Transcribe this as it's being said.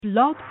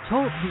Blog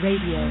Talk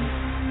Radio.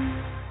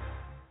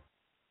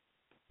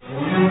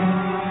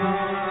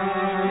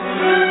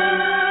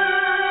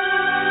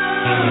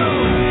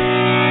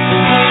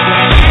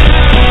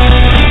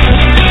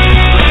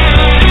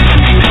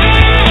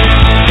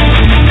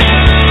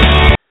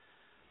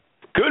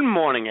 Good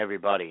morning,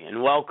 everybody,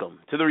 and welcome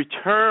to the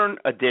return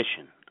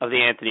edition of the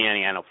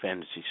Aniano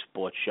Fantasy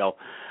Sports Show.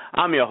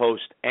 I'm your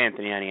host,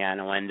 Anthony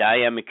Aniano, and I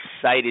am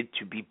excited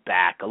to be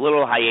back. A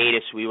little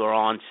hiatus we were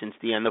on since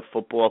the end of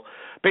football.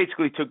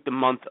 Basically took the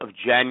month of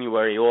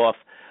January off,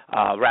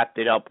 wrapped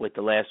it up with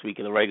the last week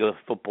of the regular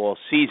football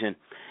season,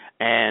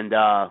 and,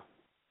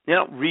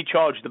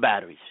 recharged the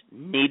batteries.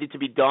 Needed to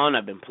be done.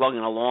 I've been plugging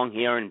along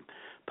here in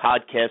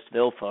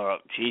Podcastville for,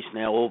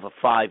 now over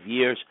 5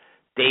 years.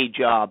 Day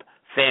job,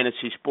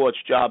 fantasy sports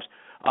jobs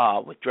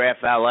with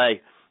Draft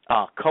Valet,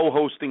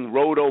 co-hosting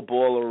Roto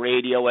Baller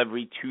Radio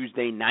every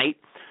Tuesday night.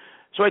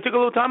 So I took a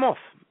little time off,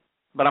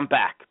 but I'm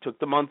back. Took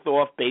the month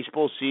off,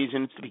 baseball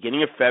season. It's the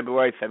beginning of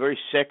February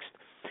 6th,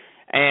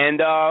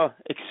 and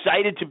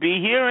excited to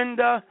be here and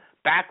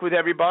back with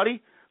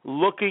everybody,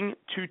 looking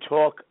to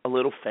talk a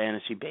little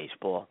fantasy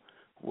baseball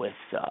with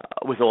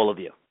all of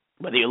you.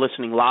 Whether you're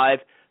listening live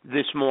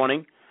this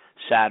morning,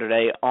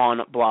 Saturday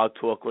on Blog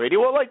Talk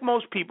Radio, or like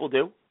most people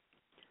do,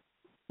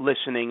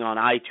 listening on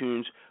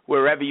iTunes,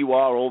 wherever you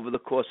are over the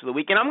course of the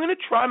week. And I'm going to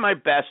try my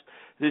best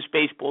this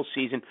baseball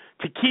season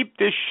to keep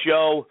this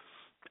show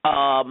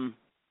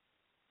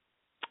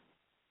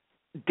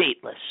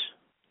dateless.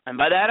 And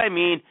by that I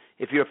mean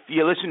if you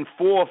listen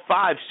 4,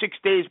 5, 6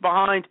 days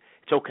behind,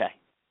 it's okay.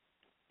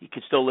 You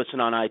can still listen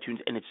on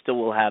iTunes, and it still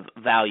will have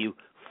value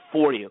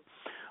for you.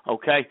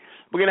 Okay?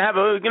 We're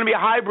going to be a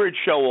hybrid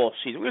show all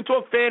season. We're going to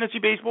talk fantasy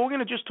baseball. We're going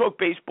to just talk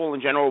baseball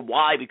in general.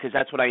 Why? Because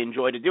that's what I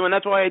enjoy to do, and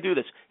that's why I do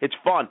this. It's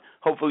fun.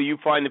 Hopefully you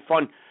find it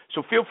fun.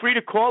 So feel free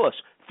to call us,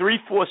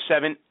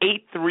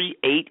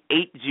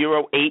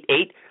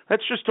 347-838-8088.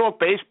 Let's just talk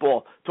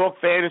baseball, talk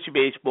fantasy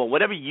baseball.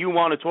 Whatever you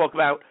want to talk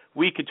about,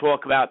 we could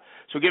talk about.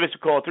 So give us a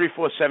call,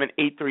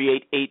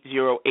 347-838-8088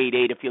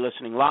 if you're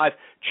listening live.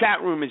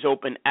 Chat room is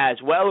open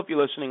as well if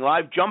you're listening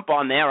live. Jump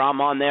on there.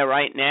 I'm on there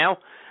right now.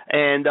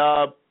 And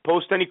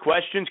post any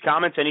questions,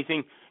 comments,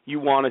 anything you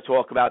want to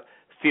talk about,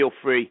 feel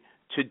free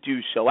to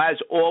do so.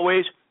 As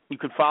always, you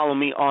can follow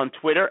me on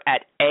Twitter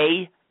at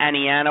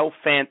Aniano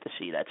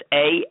Fantasy. That's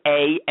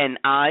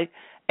Aniano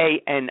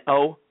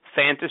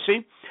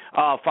Fantasy.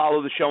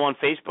 Follow the show on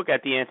Facebook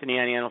at the Anthony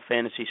Aniano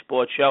Fantasy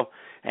Sports Show.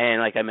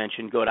 And like I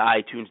mentioned, go to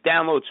iTunes,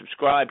 download,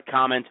 subscribe,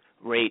 comment,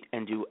 rate,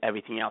 and do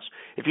everything else.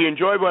 If you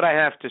enjoyed what I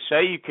have to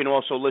say, you can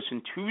also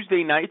listen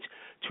Tuesday nights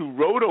to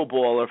Roto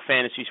Baller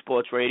Fantasy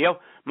Sports Radio.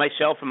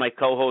 Myself and my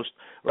co-host,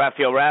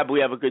 Raphael Rab, we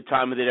have a good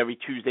time with it every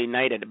Tuesday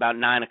night at about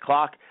 9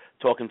 o'clock,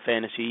 talking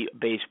fantasy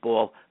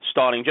baseball.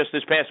 Starting just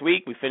this past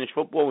week, we finished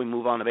football, we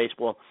move on to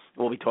baseball.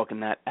 We'll be talking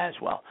that as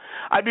well.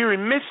 I'd be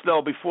remiss,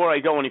 though, before I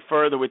go any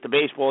further with the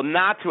baseball,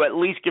 not to at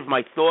least give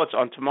my thoughts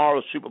on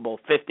tomorrow's Super Bowl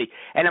 50.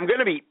 And I'm going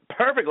to be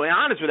perfectly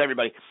honest with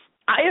everybody.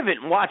 I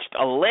haven't watched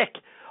a lick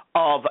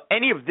of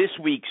any of this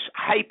week's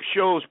hype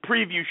shows,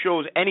 preview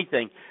shows,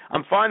 anything.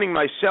 I'm finding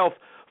myself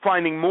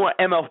finding more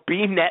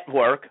MLB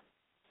Network,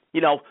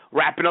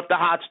 wrapping up the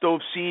hot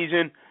stove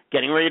season,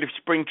 getting ready to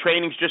spring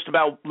training's just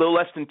about a little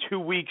less than 2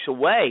 weeks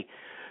away.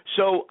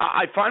 So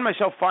I find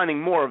myself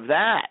finding more of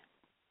that,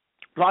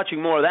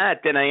 watching more of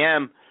that than I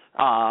am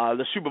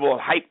the Super Bowl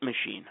hype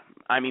machine.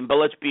 I mean, but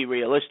let's be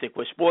realistic.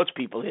 We're sports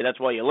people here. That's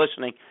why you're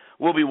listening.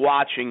 We'll be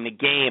watching the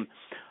game.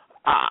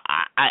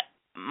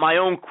 My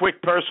own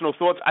quick personal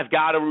thoughts, I've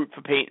got to root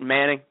for Peyton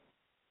Manning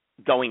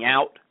going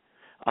out.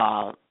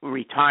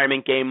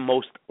 Retirement game,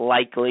 most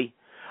likely.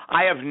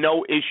 I have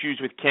no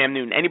issues with Cam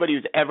Newton. Anybody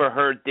who's ever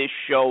heard this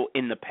show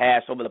in the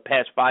past, over the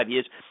past 5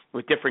 years,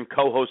 with different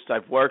co-hosts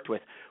I've worked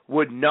with,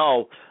 would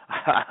know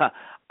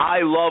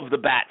I love the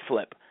bat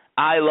flip.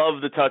 I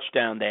love the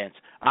touchdown dance.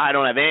 I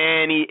don't have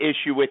any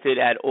issue with it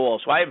at all.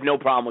 So I have no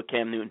problem with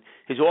Cam Newton.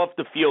 His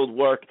off-the-field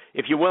work,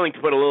 if you're willing to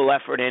put a little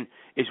effort in,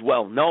 is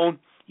well known.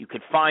 You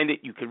could find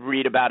it. You could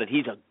read about it.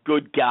 He's a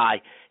good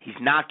guy. He's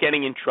not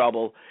getting in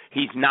trouble.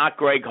 He's not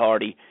Greg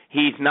Hardy.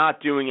 He's not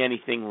doing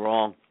anything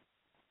wrong.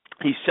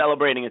 He's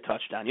celebrating a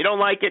touchdown. You don't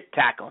like it?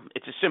 Tackle him.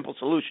 It's a simple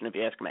solution if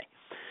you ask me.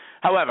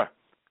 However,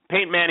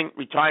 Peyton Manning,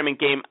 retirement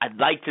game, I'd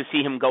like to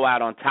see him go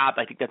out on top.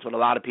 I think that's what a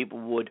lot of people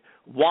would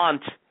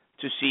want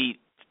to see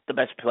the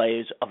best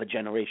players of a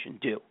generation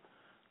do.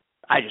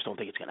 I just don't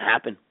think it's going to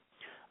happen.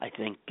 I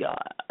think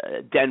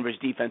Denver's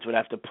defense would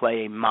have to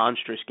play a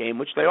monstrous game,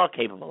 which they are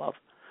capable of.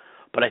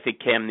 But I think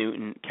Cam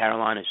Newton,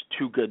 Carolina, is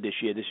too good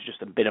this year. This is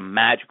just a bit of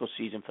magical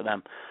season for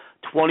them.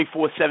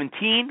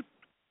 24-17,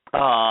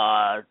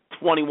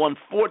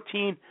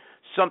 21-14,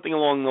 something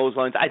along those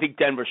lines. I think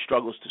Denver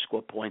struggles to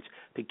score points.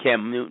 I think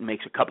Cam Newton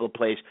makes a couple of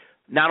plays,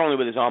 not only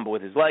with his arm but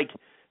with his leg,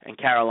 and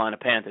Carolina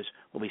Panthers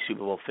will be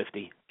Super Bowl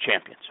 50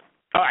 champions.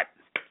 All right.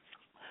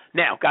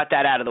 Now, got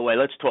that out of the way.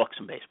 Let's talk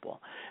some baseball.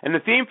 And the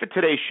theme for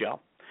today's show,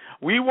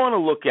 we want to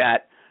look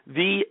at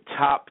the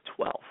top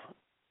 12.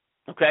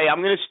 Okay,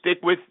 I'm going to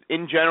stick with,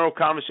 in general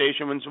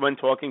conversation when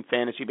talking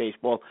fantasy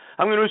baseball,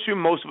 I'm going to assume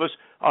most of us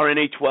are in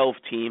a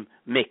 12-team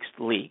mixed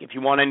league. If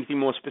you want anything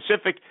more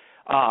specific,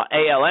 AL,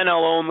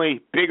 NL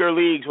only, bigger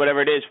leagues,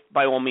 whatever it is,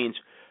 by all means,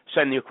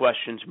 send your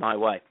questions my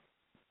way.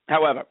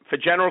 However, for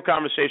general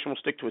conversation, we'll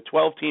stick to a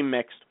 12-team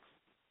mixed.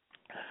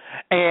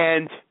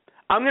 And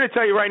I'm going to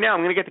tell you right now,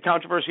 I'm going to get the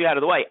controversy out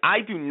of the way.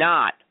 I do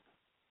not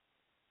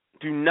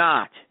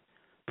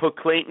put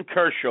Clayton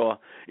Kershaw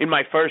in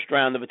my first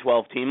round of a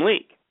 12-team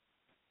league.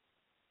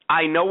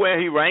 I know where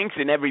he ranks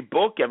in every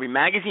book, every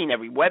magazine,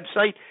 every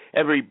website,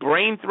 every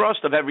brain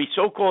thrust of every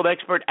so-called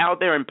expert out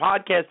there in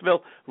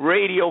Podcastville,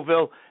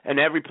 Radioville, and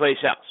every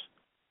place else.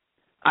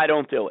 I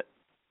don't do it.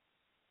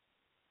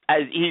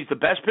 As he's the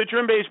best pitcher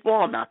in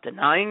baseball, I'm not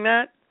denying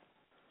that.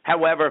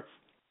 However,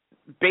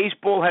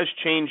 baseball has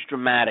changed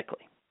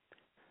dramatically.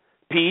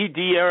 PED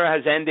era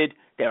has ended.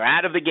 They're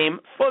out of the game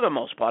for the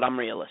most part. I'm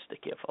realistic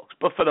here, folks,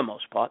 but for the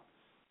most part.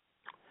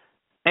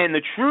 And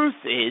the truth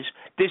is,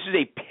 this is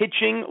a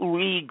pitching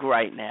league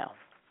right now.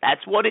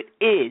 That's what it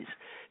is.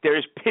 There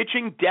is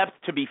pitching depth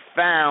to be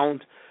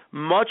found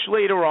much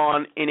later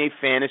on in a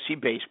fantasy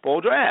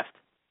baseball draft.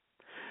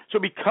 So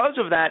because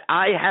of that,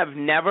 I have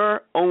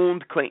never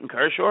owned Clayton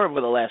Kershaw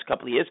over the last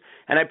couple of years,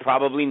 and I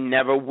probably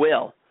never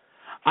will.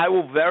 I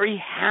will very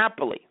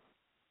happily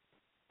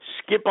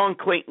skip on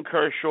Clayton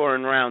Kershaw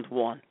in round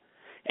one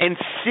and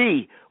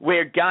see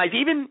where guys,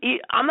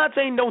 I'm not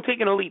saying don't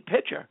take an elite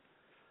pitcher.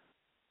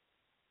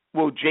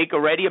 Will Jake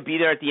Heredia be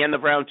there at the end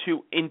of round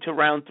two into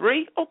round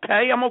three?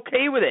 Okay, I'm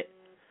okay with it.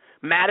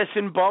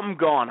 Madison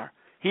Bumgarner.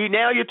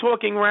 Now you're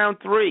talking round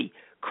three.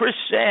 Chris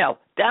Sale,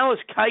 Dallas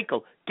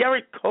Keuchel,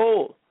 Garrett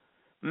Cole,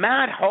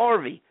 Matt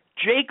Harvey,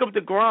 Jacob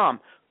deGrom,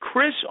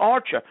 Chris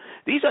Archer.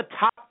 These are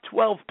top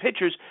 12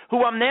 pitchers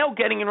who I'm now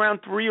getting in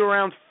round three or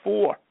round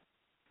four.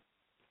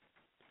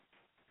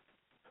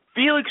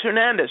 Felix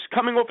Hernandez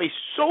coming off a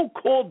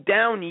so-called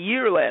down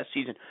year last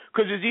season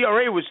because his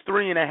ERA was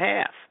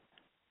 3.5.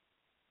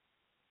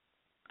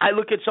 I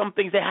look at some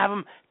things, they have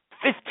him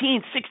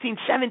 15th, 16th,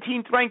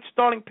 17th ranked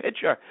starting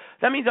pitcher.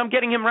 That means I'm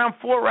getting him round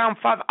 4, round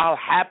 5. I'll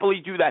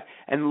happily do that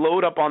and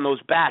load up on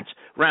those bats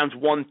rounds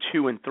 1,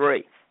 2, and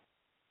 3.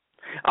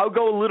 I'll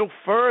go a little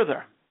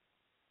further.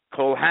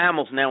 Cole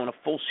Hamels now in a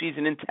full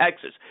season in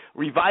Texas.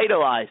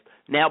 Revitalized,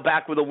 now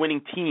back with a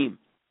winning team.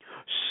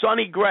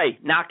 Sonny Gray,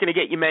 not going to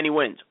get you many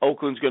wins.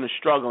 Oakland's going to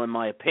struggle, in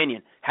my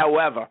opinion.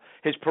 However,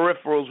 his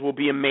peripherals will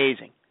be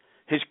amazing.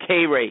 His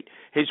K rate,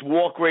 his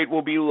walk rate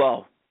will be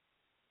low.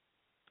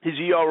 His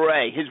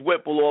ERA, his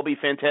whip will all be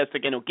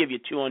fantastic, and he'll give you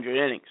 200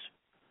 innings.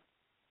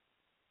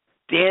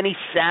 Danny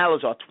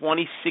Salazar,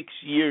 26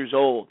 years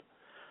old.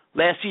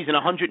 Last season,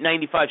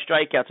 195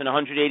 strikeouts and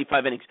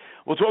 185 innings.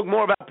 We'll talk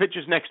more about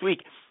pitchers next week.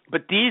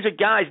 But these are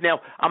guys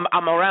now,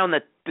 I'm around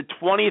the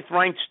 20th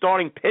ranked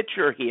starting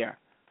pitcher here.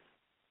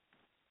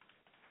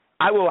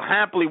 I will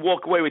happily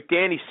walk away with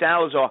Danny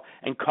Salazar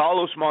and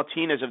Carlos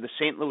Martinez of the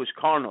St. Louis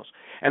Cardinals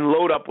and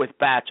load up with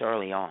bats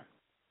early on.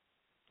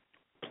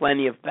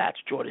 Plenty of bats.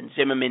 Jordan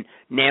Zimmerman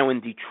now in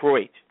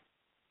Detroit.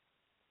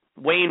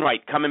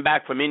 Wainwright coming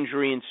back from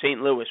injury in St.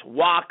 Louis.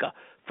 Waka,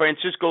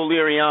 Francisco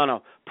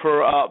Liriano,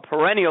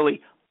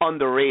 perennially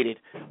underrated.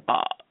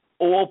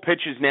 All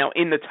pitchers now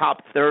in the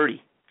top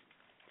 30.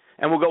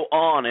 And we'll go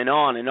on and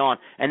on and on.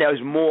 And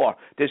there's more.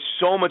 There's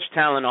so much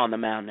talent on the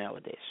mound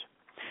nowadays.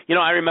 You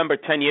know, I remember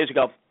 10 years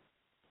ago,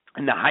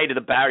 in the height of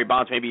the Barry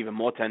Bonds, maybe even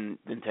more than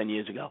 10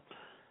 years ago,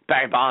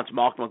 Barry Bonds,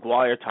 Mark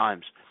McGwire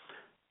times.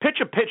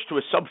 Pitcher pitched to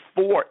a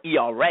sub-4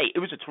 ERA. It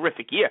was a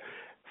terrific year.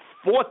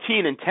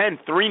 14 and 10,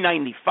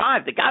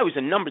 395. The guy was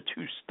a number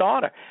 2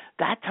 starter.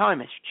 That time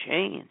has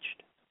changed.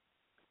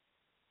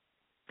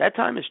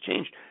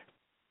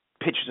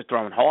 Pitchers are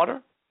throwing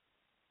harder.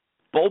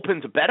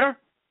 Bullpens are better.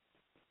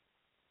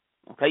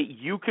 Okay,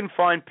 you can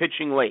find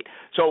pitching late.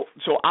 So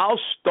I'll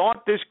start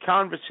this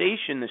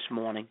conversation this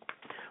morning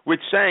with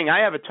saying I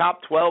have a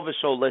top 12 or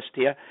so list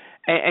here,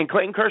 and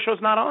Clayton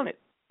Kershaw's not on it.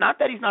 Not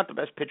that he's not the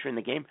best pitcher in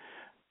the game.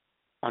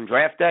 On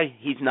draft day,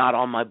 he's not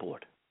on my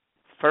board.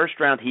 First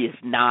round, he is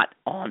not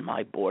on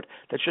my board.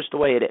 That's just the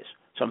way it is.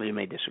 Some of you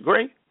may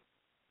disagree.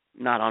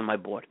 Not on my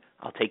board.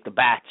 I'll take the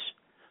bats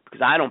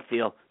because I don't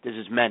feel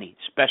there's as many,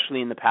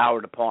 especially in the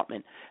power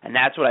department. And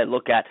that's what I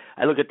look at.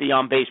 I look at the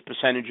on-base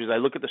percentages. I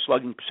look at the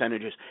slugging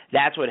percentages.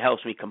 That's what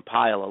helps me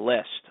compile a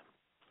list.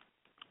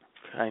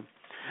 Okay.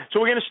 So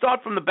we're going to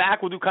start from the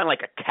back. We'll do kind of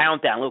like a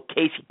countdown, a little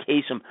Casey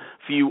Kasem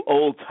for you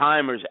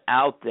old-timers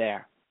out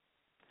there.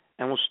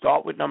 And we'll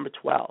start with number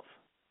 12.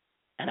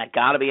 And I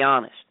got to be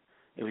honest,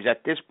 it was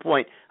at this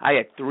point I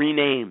had 3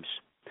 names.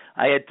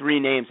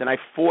 And I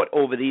fought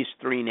over these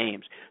 3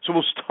 names. So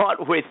we'll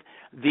start with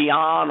the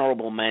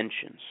honorable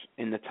mentions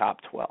in the top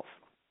 12.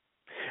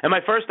 And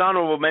my first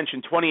honorable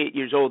mention, 28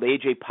 years old,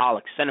 A.J.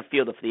 Pollock, center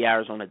fielder for the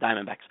Arizona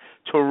Diamondbacks.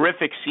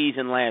 Terrific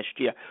season last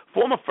year.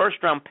 Former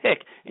first-round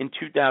pick in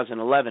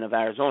 2011 of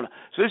Arizona.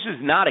 So this is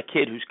not a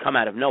kid who's come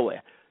out of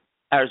nowhere.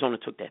 Arizona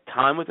took their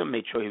time with him,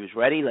 made sure he was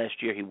ready.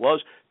 Last year he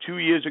was. 2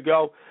 years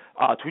ago,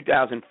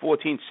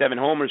 2014, 7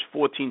 homers,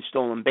 14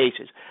 stolen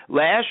bases.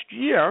 Last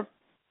year,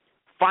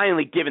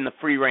 finally given the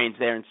free reins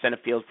there in center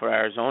field for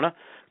Arizona,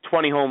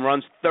 20 home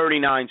runs,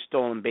 39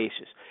 stolen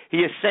bases. He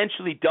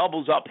essentially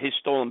doubles up his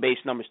stolen base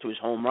numbers to his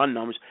home run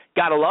numbers.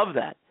 Gotta love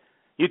that.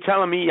 You're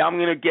telling me I'm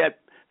going to get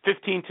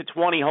 15 to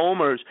 20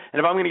 homers, and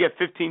if I'm going to get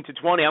 15 to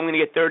 20, I'm going to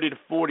get 30 to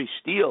 40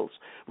 steals.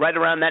 Right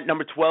around that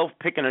number 12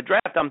 pick in a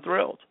draft, I'm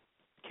thrilled.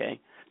 Okay.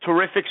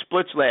 Terrific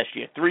splits last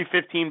year.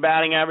 315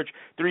 batting average,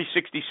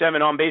 367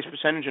 on-base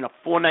percentage, and a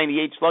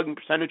 498 slugging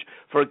percentage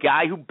for a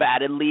guy who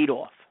batted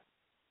leadoff.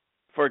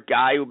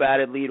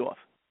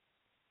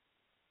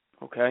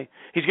 Okay?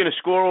 He's going to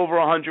score over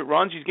 100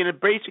 runs. He's going to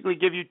basically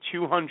give you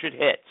 200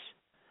 hits.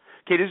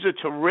 Okay, this is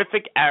a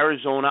terrific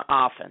Arizona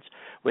offense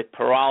with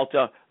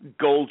Peralta,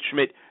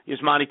 Goldschmidt,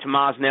 Yasmani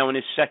Tomas now in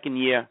his second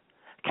year.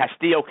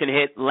 Castillo can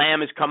hit.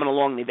 Lamb is coming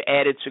along. They've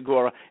added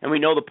Segura, and we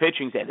know the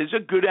pitching's there. This is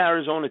a good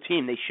Arizona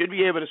team. They should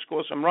be able to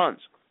score some runs.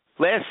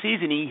 Last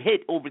season, he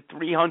hit over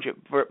 300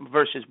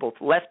 versus both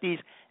lefties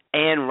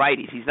and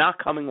righties. He's not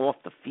coming off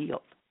the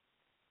field.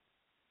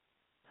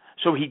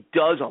 So he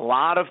does a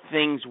lot of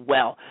things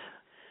well.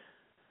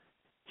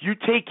 You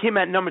take him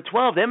at number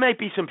 12, there might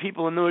be some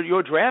people in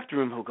your draft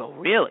room who go,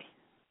 really?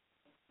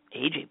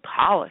 A.J.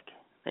 Pollock?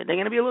 They're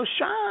going to be a little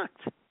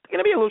shocked.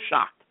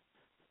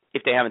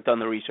 If they haven't done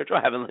the research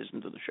or haven't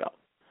listened to the show.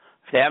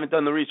 If they haven't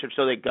done the research,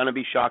 so they're going to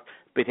be shocked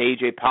with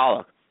A.J.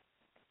 Pollock.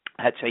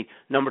 I'd say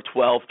number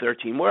 12,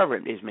 13, wherever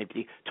it is,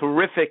 maybe.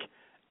 Terrific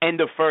end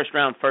of first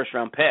round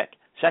pick.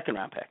 Second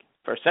round pick.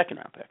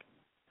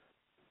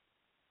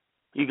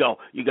 You go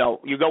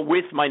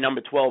with my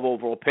number 12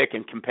 overall pick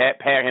and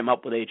pair him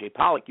up with A.J.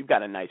 Pollock. You've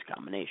got a nice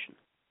combination.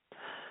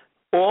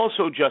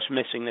 Also just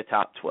missing the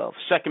top 12.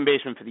 Second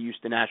baseman for the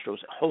Houston Astros,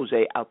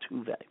 Jose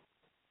Altuve.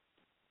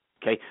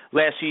 Okay,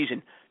 last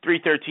season,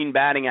 313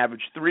 batting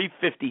average,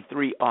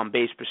 353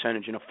 on-base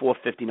percentage, and a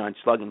 459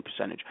 slugging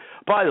percentage.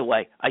 By the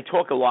way, I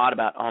talk a lot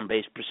about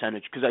on-base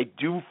percentage because I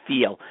do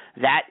feel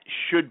that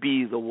should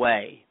be the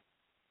way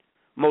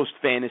most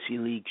fantasy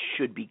leagues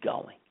should be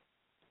going.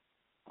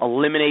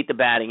 Eliminate the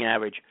batting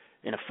average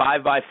in a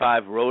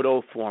 5x5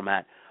 roto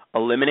format.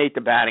 Eliminate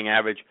the batting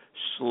average.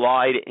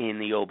 Slide in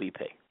the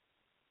OBP.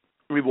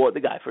 Reward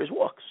the guy for his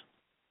walks.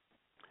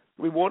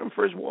 Reward him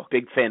for his walk.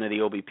 Big fan of the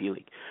OBP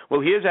league. Well,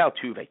 here's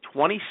Altuve,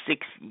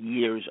 26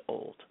 years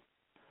old.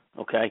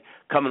 Okay,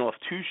 coming off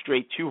 2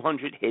 straight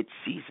 200-hit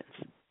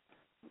seasons.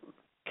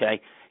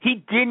 Okay,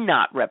 he did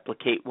not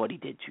replicate what he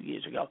did 2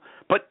 years ago.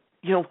 But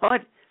you know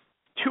what?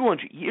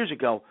 200 years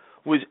ago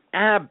was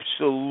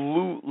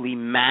absolutely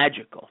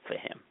magical for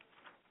him.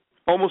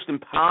 Almost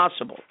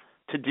impossible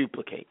to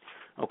duplicate.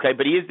 Okay,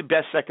 but he is the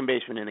best second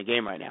baseman in the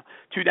game right now.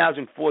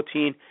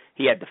 2014,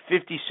 he had the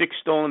 56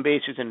 stolen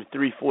bases and the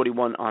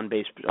 341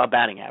 on-base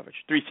batting average,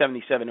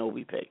 377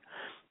 OBP.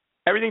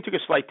 Everything took a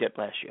slight dip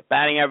last year.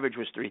 Batting average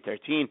was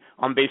 313,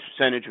 on-base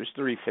percentage was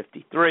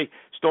 353,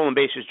 stolen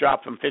bases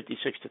dropped from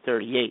 56 to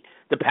 38.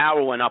 The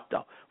power went up,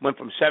 though. Went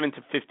from 7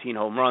 to 15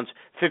 home runs,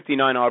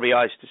 59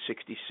 RBIs to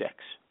 66.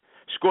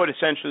 Scored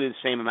essentially the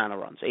same amount of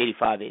runs,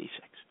 85,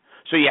 86.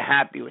 So you're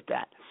happy with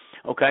that.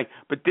 Okay,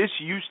 but this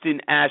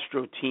Houston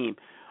Astro team,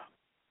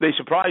 they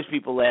surprised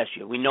people last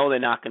year. We know they're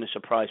not going to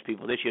surprise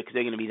people this year because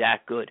they're going to be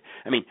that good.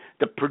 I mean,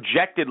 the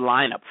projected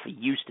lineup for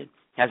Houston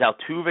has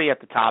Altuve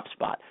at the top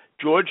spot,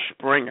 George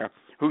Springer,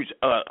 who's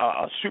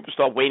a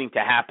superstar waiting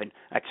to happen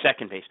at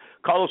second base,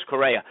 Carlos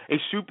Correa, a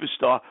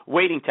superstar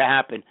waiting to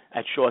happen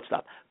at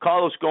shortstop,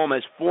 Carlos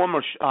Gomez,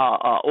 former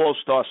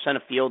all-star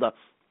center fielder,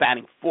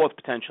 batting fourth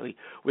potentially,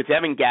 with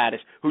Evan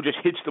Gattis, who just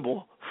hits the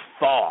ball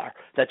far.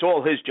 That's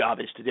all his job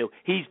is to do.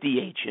 He's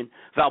DHing.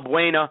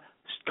 Valbuena,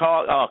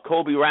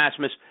 Colby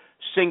Rasmus,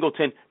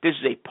 Singleton. This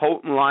is a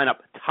potent lineup.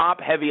 Top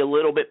heavy a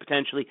little bit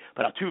potentially,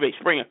 but Altuve,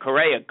 Springer,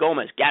 Correa,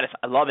 Gomez, Gattis,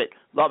 I love it.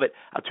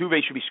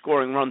 Altuve should be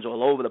scoring runs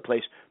all over the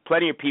place.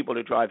 Plenty of people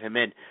to drive him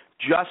in.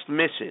 Just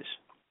misses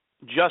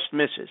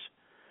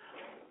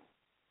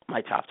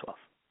my top 12.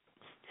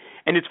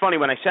 And it's funny,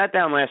 when I sat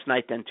down last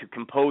night then to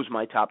compose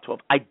my top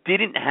 12, I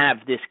didn't have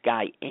this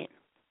guy in.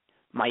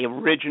 My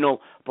original,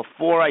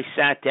 before I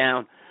sat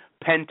down,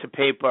 pen to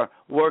paper,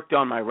 worked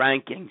on my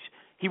rankings,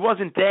 he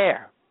wasn't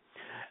there.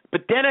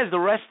 But then as the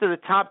rest of the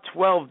top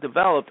 12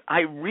 developed,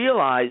 I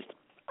realized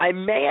I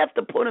may have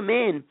to put him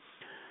in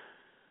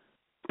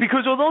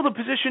because although the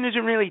position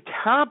isn't really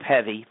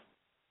top-heavy,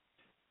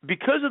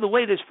 because of the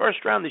way this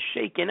first round is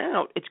shaking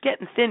out, it's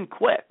getting thin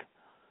quick.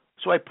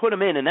 So I put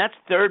him in, and that's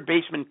third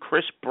baseman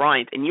Chris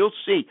Bryant. And you'll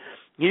see,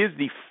 he is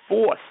the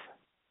fourth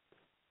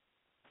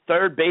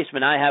third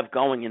baseman I have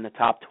going in the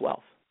top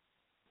 12.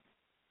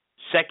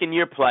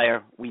 Second-year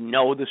player, we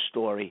know the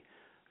story.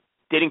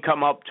 Didn't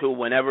come up till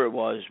whenever it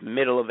was,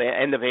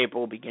 end of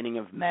April, beginning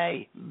of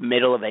May,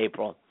 middle of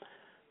April.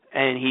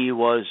 And he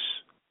was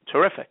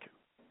terrific.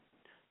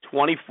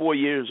 24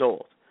 years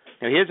old.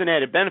 Now, here's an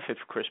added benefit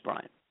for Chris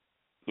Bryant.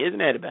 Here's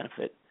an added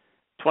benefit.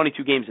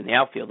 22 games in the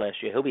outfield last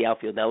year. He'll be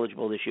outfield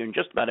eligible this year in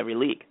just about every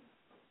league.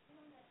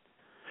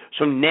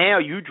 So now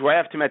you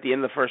draft him at the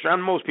end of the first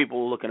round. Most people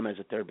will look at him as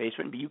a third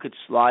baseman, but you could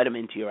slide him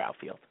into your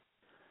outfield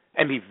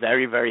and be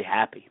very, very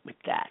happy with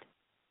that.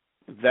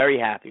 Very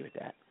happy with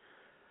that.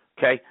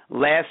 Okay,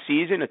 last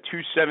season, a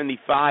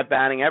 275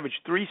 batting average,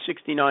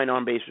 369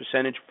 on-base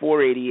percentage,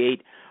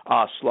 488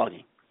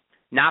 slugging.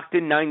 Knocked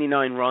in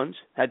 99 runs,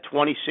 had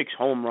 26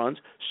 home runs,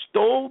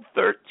 stole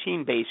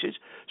 13 bases,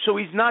 so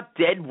he's not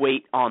dead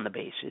weight on the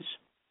bases.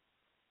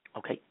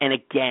 Okay, and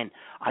again,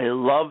 I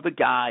love the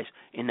guys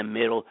in the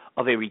middle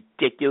of a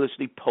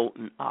ridiculously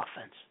potent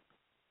offense.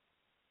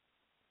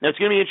 Now it's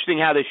going to be interesting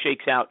how this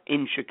shakes out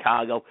in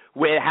Chicago,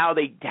 where how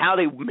they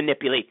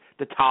manipulate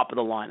the top of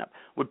the lineup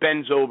with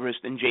Ben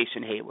Zobrist and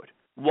Jason Hayward.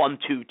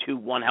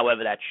 1-2-2-1,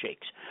 however that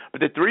shakes.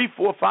 But the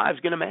 3-4-5 is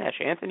going to mash.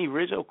 Anthony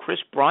Rizzo, Chris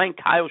Bryant,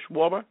 Kyle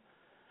Schwarber,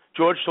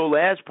 George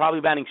Solaz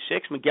probably batting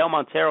 6th, Miguel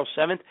Montero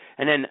 7th,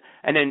 and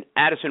then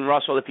Addison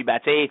Russell if he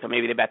bats 8th, or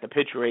maybe they bat the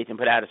pitcher 8th and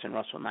put Addison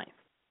Russell 9th.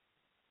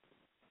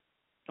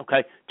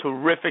 Okay,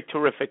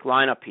 terrific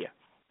lineup here.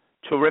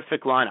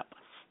 Terrific lineup.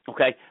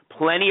 Okay,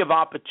 plenty of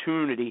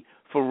opportunity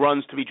for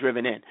runs to be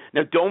driven in.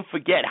 Now, don't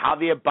forget,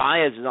 Javier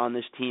Baez is on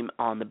this team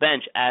on the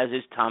bench, as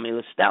is Tommy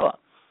La Stella.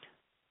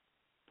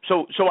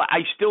 So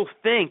I still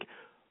think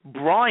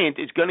Bryant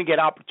is going to get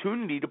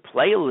opportunity to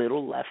play a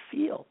little left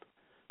field.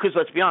 Because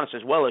let's be honest,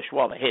 as well as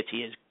Schwarber hits, he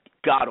is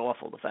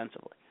god-awful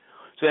defensively.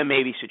 So there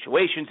may be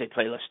situations, they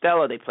play La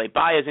Stella, they play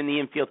Baez in the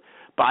infield,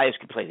 Baez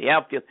can play the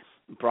outfield,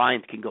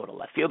 Bryant can go to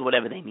left field,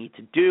 whatever they need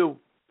to do.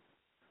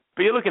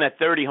 But you're looking at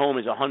 30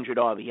 homers, 100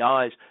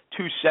 RBIs,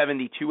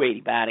 270,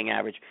 280 batting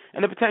average,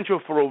 and the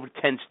potential for over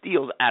 10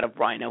 steals out of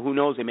Bryant. Now, who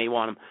knows? They may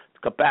want him to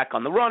cut back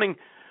on the running.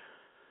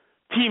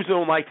 Teams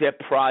don't like their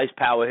prize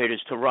power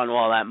hitters to run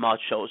all that much,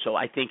 so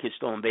I think his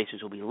stolen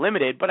bases will be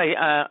limited. But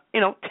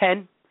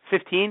 10,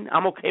 15,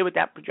 I'm okay with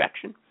that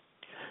projection.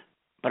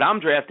 But I'm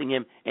drafting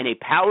him in a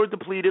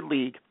power-depleted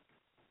league.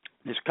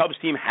 This Cubs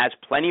team has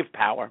plenty of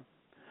power.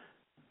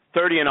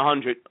 30 and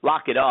 100,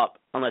 lock it up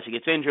unless he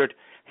gets injured.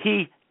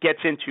 He gets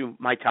into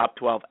my top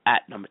 12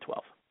 at number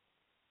 12.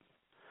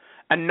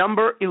 And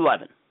number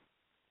 11,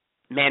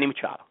 Manny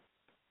Machado,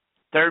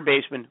 third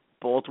baseman,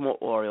 Baltimore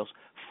Orioles,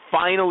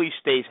 finally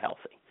stays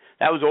healthy.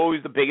 That was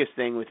always the biggest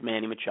thing with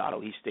Manny Machado.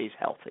 He stays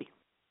healthy.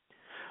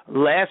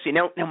 Lastly,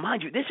 now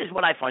mind you, this is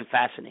what I find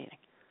fascinating.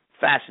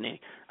 Fascinating.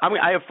 I mean,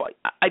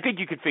 I think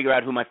you could figure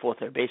out who my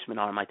 4th third basemen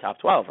are in my top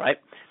 12, right?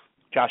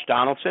 Josh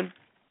Donaldson,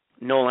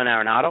 Nolan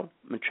Arenado,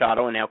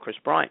 Machado, and now Chris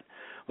Bryant.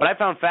 What I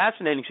found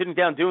fascinating sitting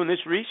down doing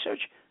this research,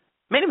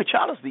 Manny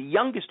Machado's the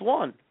youngest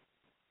one.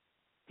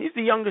 He's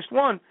the youngest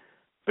one,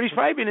 but he's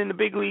probably been in the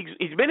big leagues.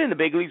 He's been in the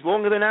big leagues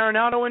longer than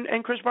Arenado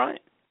and Chris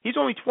Bryant. He's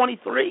only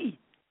 23.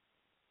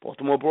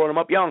 Baltimore brought him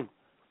up young.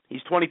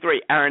 He's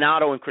 23.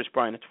 Arenado and Chris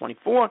Bryant are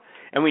 24.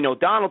 And we know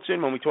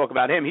Donaldson, when we talk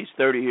about him, he's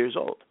 30 years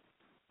old.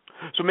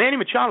 So Manny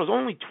Machado is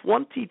only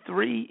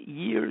 23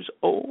 years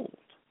old.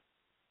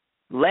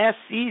 Last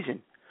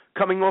season,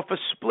 coming off a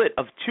split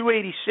of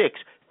 286,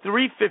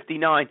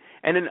 359,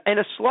 and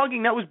a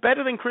slugging that was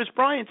better than Chris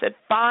Bryant's at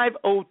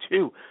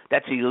 502.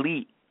 That's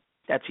elite.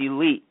 That's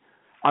elite.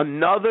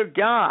 Another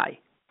guy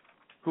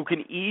who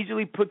can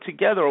easily put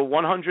together a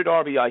 100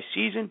 RBI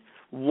season,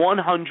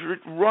 100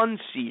 run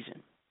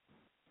season.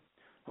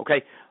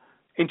 Okay?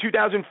 In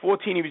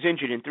 2014, he was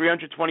injured in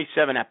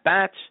 327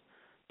 at-bats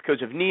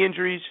because of knee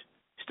injuries.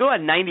 Still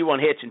had 91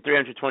 hits in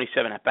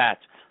 327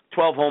 at-bats,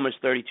 12 homers,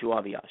 32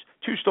 RBIs,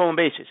 2 stolen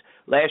bases.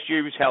 Last year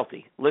he was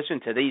healthy. Listen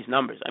to these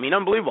numbers. I mean,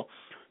 unbelievable.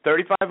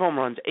 35 home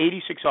runs,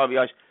 86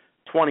 RBIs,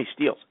 20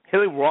 steals.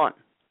 He'll run.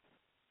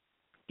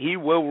 He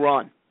will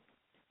run.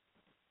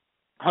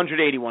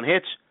 181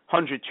 hits,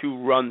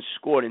 102 runs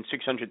scored in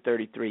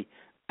 633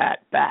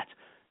 at-bats.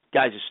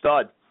 Guy's a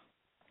stud.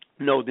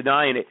 No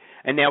denying it.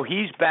 And now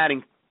he's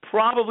batting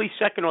probably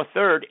second or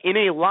third in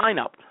a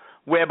lineup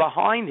where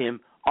behind him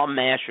are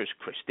mashers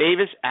Chris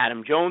Davis,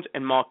 Adam Jones,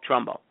 and Mark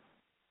Trumbo.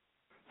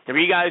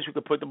 3 guys who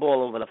could put the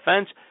ball over the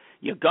fence.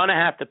 You're going to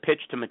have to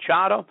pitch to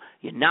Machado.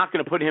 You're not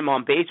going to put him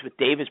on base with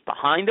Davis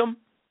behind him.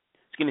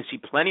 He's going to see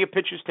plenty of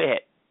pitches to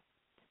hit.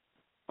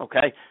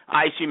 Okay?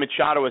 I see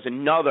Machado as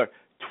another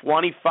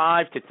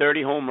 25 to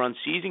 30 home run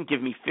season.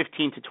 Give me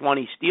 15 to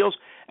 20 steals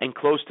and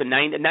close to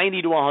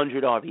 90 to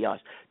 100 RBIs,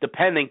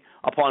 depending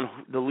upon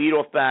the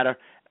leadoff batter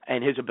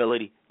and his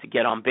ability to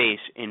get on base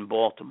in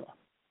Baltimore.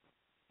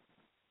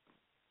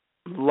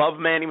 Love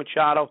Manny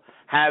Machado.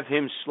 Have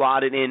him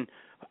slotted in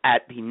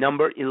at the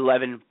number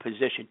 11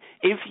 position.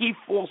 If he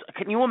falls,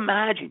 can you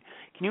imagine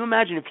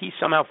if he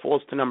somehow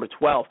falls to number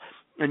 12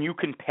 and you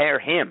compare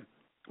him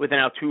with an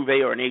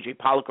Altuve or an A.J.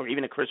 Pollock or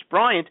even a Chris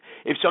Bryant,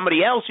 if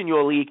somebody else in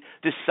your league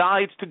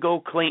decides to go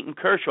Clayton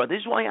Kershaw.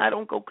 This is why I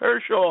don't go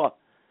Kershaw.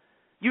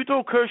 You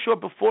throw Kershaw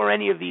before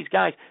any of these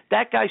guys.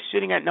 That guy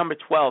sitting at number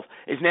 12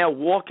 is now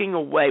walking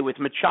away with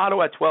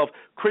Machado at 12,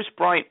 Chris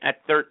Bryant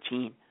at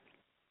 13.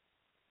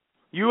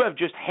 You have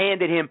just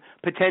handed him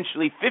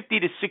potentially 50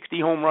 to 60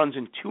 home runs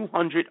and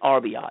 200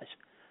 RBIs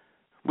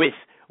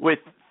with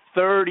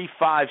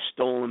 35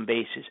 stolen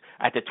bases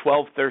at the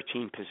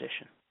 12-13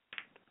 position.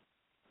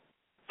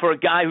 For a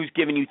guy who's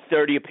given you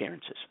 30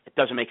 appearances. It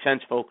Doesn't make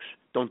sense, folks.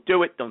 Don't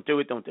do it. Don't do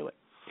it. Don't do it.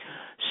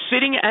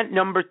 Sitting at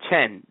number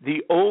 10,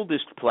 the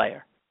oldest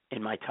player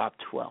in my top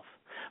 12,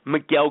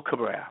 Miguel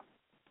Cabrera.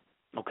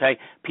 Okay?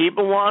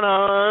 People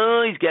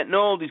want he's getting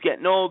old, he's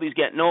getting old, he's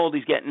getting old,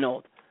 he's getting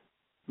old.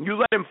 You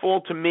let him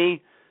fall to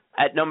me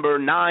at number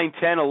 9,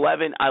 10,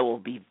 11,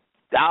 I'll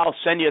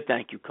send you a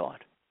thank you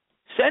card.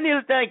 Send you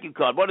a thank you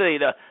card. What are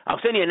they? I'll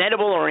send you an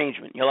edible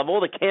arrangement. You'll have all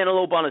the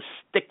cantaloupe on a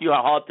stick your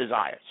heart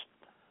desires.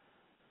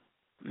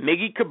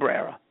 Miggy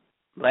Cabrera,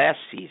 last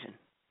season,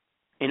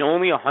 in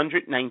only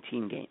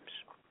 119 games,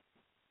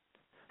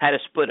 had a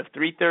split of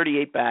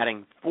 .338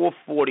 batting,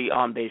 .440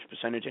 on-base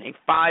percentage, and a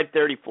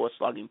 .534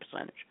 slugging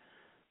percentage.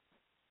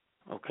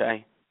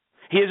 Okay?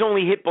 He has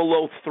only hit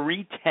below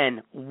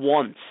 .310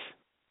 once.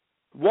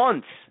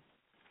 Once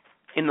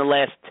in the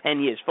last 10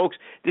 years. Folks,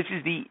 this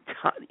is the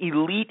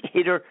elite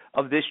hitter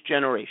of this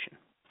generation.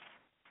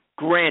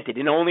 Granted,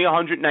 in only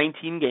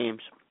 119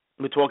 games,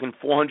 we're talking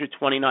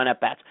 429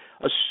 at-bats.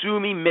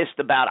 Assume he missed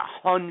about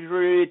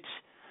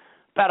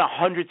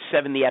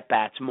 170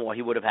 at-bats more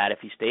he would have had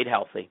if he stayed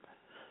healthy.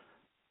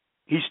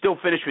 He still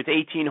finished with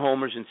 18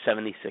 homers and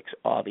 76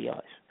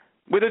 RBIs.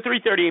 With a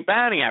 .338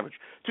 batting average.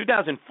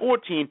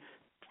 2014,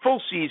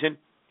 full season,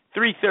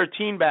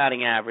 .313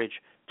 batting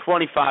average,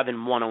 25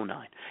 and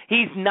 109.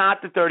 He's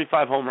not the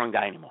 35 home run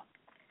guy anymore.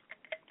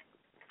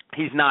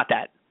 He's not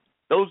that.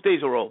 Those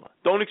days are over.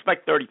 Don't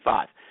expect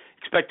 35.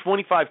 Expect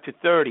 25 to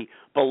 30,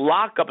 but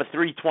lock up a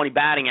 .320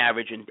 batting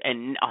average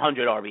and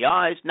 100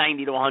 RBIs,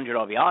 90 to 100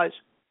 RBIs.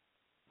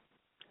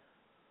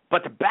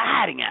 But the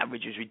batting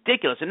average is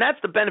ridiculous, and that's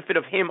the benefit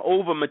of him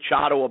over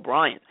Machado or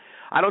Bryant.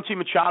 I don't see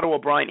Machado or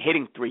Bryant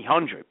hitting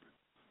 300.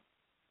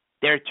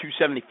 They're at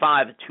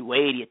 275, at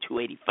 280, at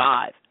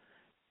 285.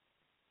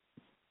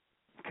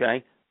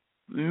 Okay?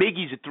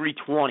 Miggy's at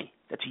 320.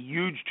 That's a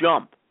huge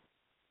jump.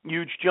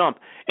 Huge jump.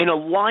 In a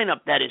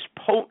lineup that is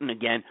potent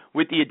again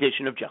with the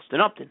addition of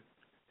Justin Upton.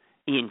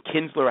 Ian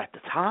Kinsler at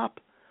the top.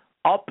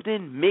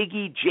 Upton,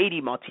 Miggy,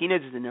 J.D.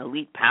 Martinez is an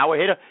elite power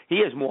hitter. He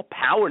has more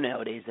power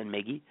nowadays than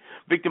Miggy.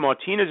 Victor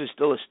Martinez is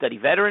still a steady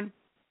veteran.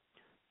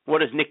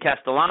 What is Nick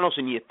Castellanos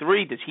in year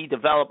 3? Does he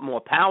develop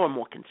more power,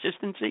 more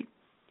consistency?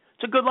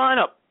 It's a good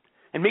lineup.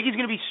 And Miggy's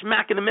going to be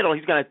smack in the middle.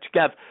 He's going to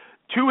have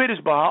 2 hitters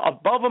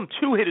above him,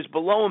 2 hitters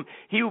below him.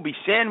 He will be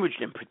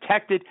sandwiched and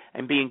protected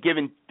and being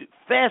given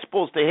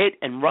fastballs to hit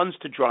and runs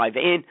to drive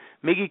in.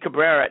 Miggy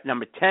Cabrera at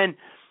number 10.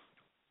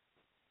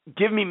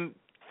 Give me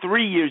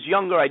 3 years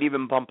younger, I'd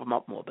even bump him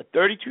up more. But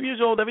 32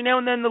 years old, every now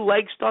and then the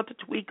legs start to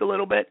tweak a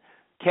little bit.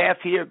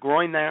 Calf here,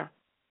 groin there.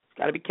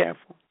 Got to be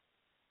careful.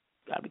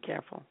 Got to be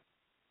careful.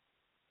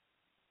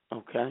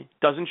 Okay?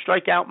 Doesn't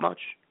strike out much.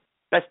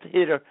 Best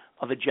hitter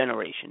of a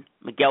generation.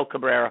 Miguel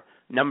Cabrera,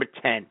 number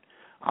 10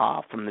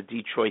 from the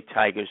Detroit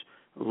Tigers.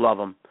 Love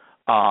him.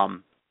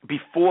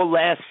 Before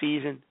last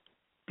season,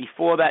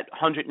 before that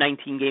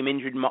 119-game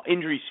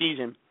injury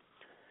season,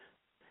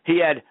 he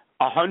had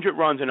 100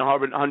 runs and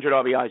 100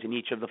 RBIs in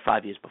each of the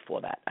 5 years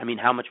before that. I mean,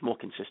 how much more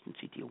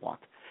consistency do you want?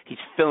 He's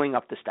filling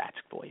up the stats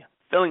for you.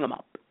 Filling them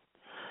up.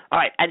 All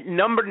right, at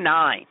number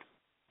 9,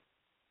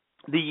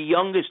 the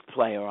youngest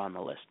player on the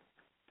list,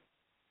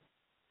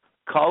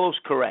 Carlos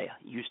Correa,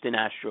 Houston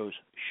Astros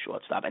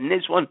shortstop. And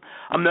this one,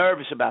 I'm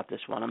nervous about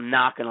this one. I'm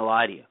not going to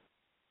lie to you.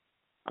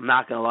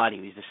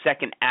 He's the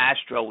second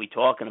Astro we're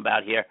talking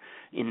about here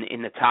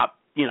in the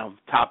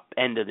top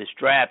end of this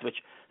draft,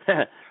 which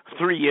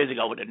 3 years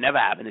ago would have never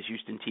happened. This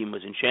Houston team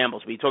was in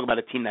shambles. But you talk about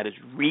a team that is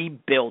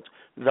rebuilt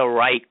the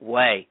right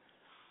way.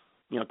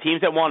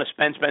 Teams that want to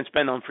spend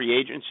on free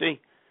agency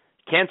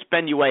can't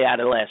spend your way out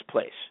of last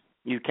place.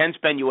 You can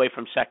spend your way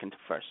from second to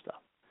first, though.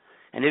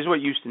 And here's what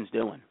Houston's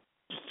doing.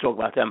 Just talk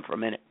about them for a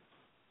minute.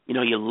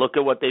 You look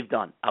at what they've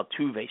done.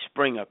 Altuve,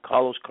 Springer,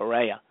 Carlos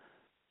Correa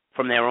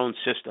from their own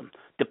system.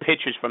 The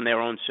pitchers from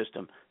their own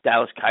system.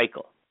 Dallas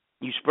Keuchel.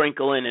 You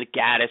sprinkle in a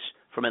Gaddis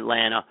from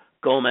Atlanta,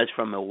 Gomez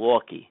from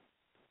Milwaukee.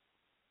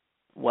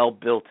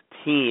 Well-built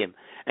team.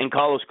 And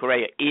Carlos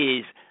Correa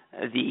he's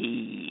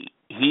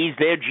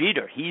their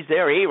Jeter. He's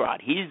their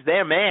A-Rod. He's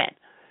their man.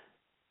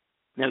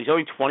 Now, he's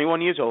only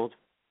 21 years old.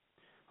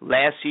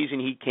 Last season,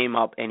 he came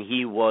up, and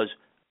he was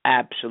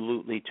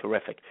absolutely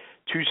terrific.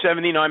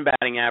 279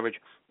 batting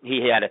average.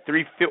 He had a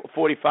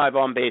 345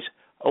 on base,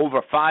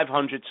 over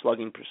 500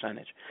 slugging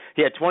percentage.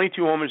 He had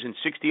 22 homers and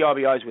 60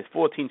 RBIs with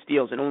 14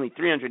 steals and only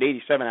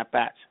 387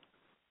 at-bats.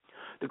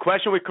 The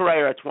question with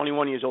Correa at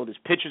 21 years old is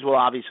pitchers will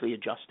obviously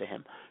adjust to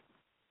him.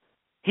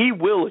 He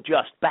will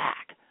adjust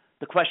back.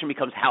 The question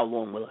becomes, how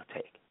long will it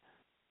take?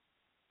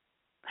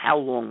 How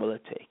long will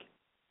it take?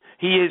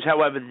 He is,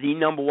 however, the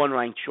number 1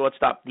 ranked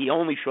shortstop, the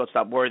only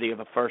shortstop worthy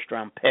of a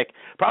first-round pick,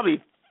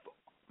 probably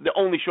the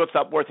only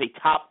shortstop worth a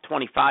top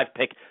 25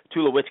 pick.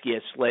 Tulowitzki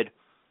has slid.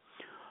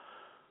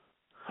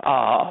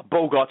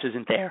 Bogarts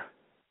isn't there.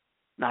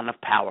 Not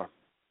enough power.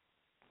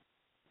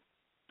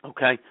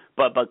 Okay?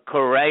 But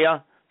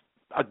Correa,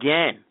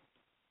 again,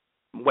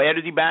 where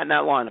does he bat in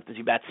that lineup? Does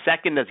he bat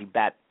second? Does he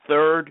bat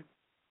third?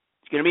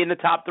 He's going to be in the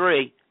top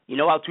 3.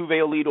 Altuve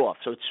will lead off.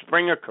 So it's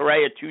Springer,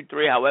 Correa, 2,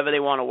 3, however they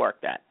want to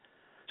work that.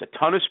 There's a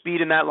ton of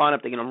speed in that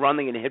lineup. They're going to run.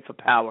 They're going to hit for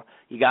power.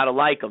 You got to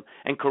like them.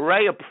 And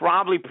Correa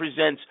probably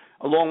presents,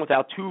 along with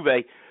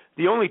Altuve,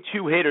 the only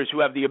two hitters who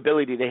have the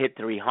ability to hit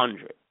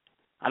 300.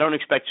 I don't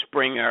expect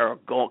Springer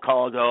or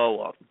Colgo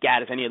or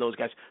Gaddis, any of those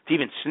guys, to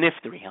even sniff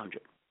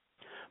 300.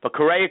 But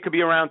Correa could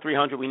be around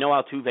 300. We know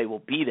Altuve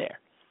will be there.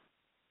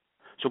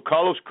 So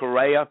Carlos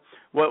Correa,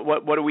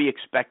 what do we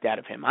expect out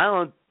of him? I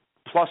don't know,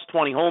 plus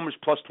 20 homers,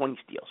 plus 20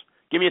 steals.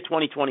 Give me a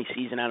 2020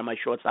 season out of my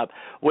shortstop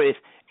with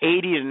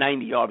 80 to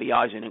 90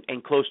 RBIs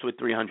and close to a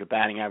 300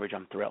 batting average.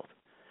 I'm thrilled.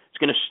 He's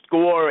going to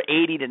score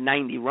 80 to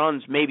 90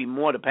 runs, maybe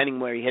more, depending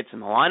where he hits in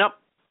the lineup.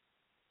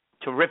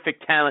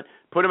 Terrific talent.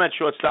 Put him at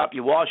shortstop.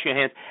 You wash your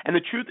hands. And the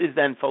truth is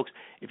then, folks,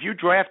 if you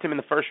draft him in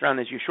the first round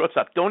as your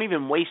shortstop, don't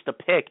even waste a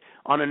pick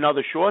on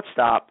another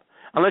shortstop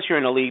unless you're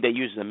in a league that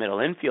uses the middle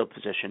infield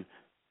position.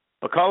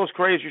 But Carlos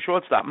Correa is your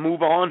shortstop.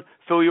 Move on.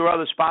 Fill your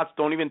other spots.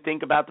 Don't even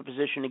think about the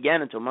position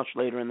again until much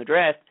later in the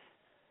draft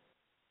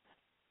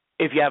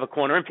if you have a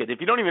corner infield. If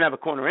you don't even have a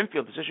corner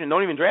infield position,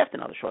 don't even draft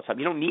another shortstop.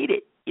 You don't need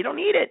it. You don't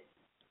need it.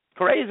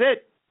 Correa's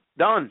it.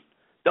 Done.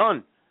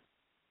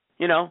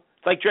 You know,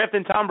 it's like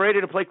drafting Tom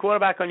Brady to play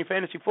quarterback on your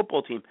fantasy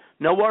football team.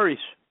 No worries.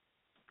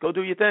 Go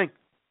do your thing.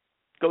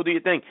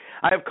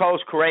 I have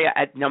Carlos Correa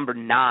at number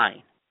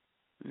 9.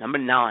 Number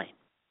 9.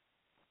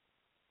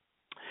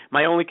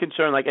 My only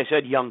concern, like I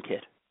said, young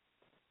kid.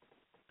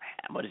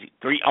 What is he?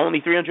 Only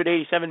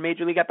 387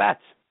 Major League at-bats.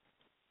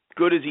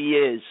 Good as he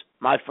is,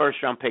 my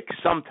first-round pick,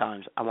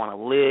 sometimes I want a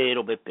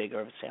little bit bigger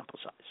of a sample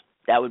size.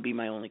 That would be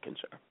my only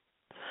concern.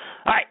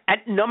 All right,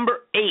 at number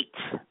 8,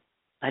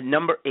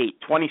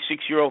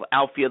 26-year-old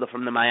outfielder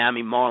from the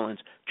Miami Marlins,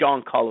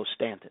 Giancarlo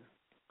Stanton.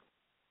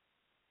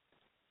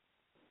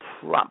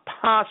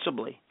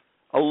 Possibly,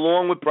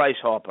 along with Bryce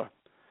Harper,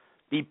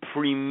 the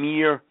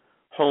premier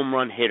home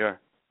run hitter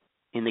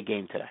in the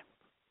game today.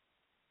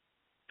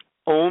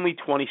 Only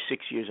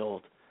 26 years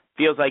old.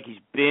 Feels like he's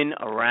been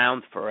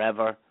around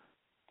forever.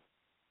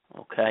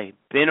 Okay,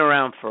 been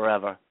around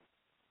forever.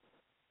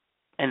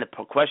 And the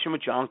question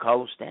with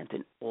Giancarlo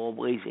Stanton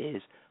always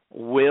is,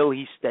 will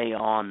he stay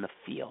on the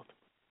field?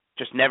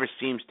 Just never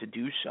seems to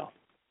do so.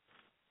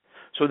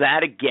 So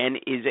that, again,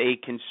 is a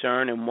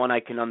concern and one I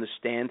can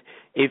understand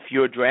if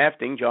you're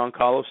drafting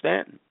Giancarlo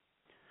Stanton.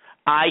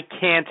 I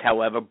can't,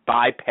 however,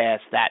 bypass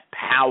that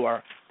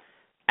power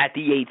at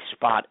the 8th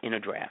spot in a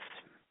draft.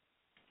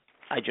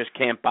 I just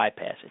can't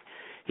bypass it.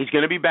 He's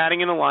going to be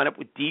batting in a lineup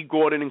with D.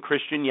 Gordon and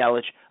Christian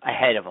Yelich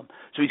ahead of him.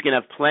 So he's going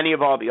to have plenty of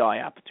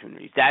RBI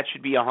opportunities. That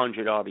should be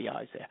 100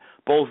 RBIs there.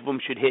 Both of them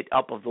should hit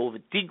up of over.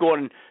 D.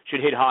 Gordon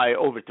should hit higher,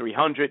 over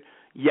 300.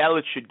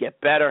 Yelich should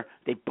get better.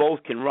 They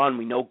both can run.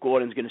 We know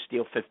Gordon's going to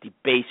steal 50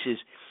 bases.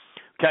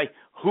 Okay,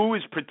 who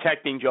is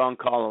protecting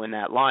Giancarlo in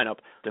that lineup?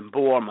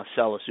 Dembor,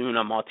 Marcell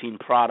Ozuna, Martin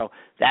Prado.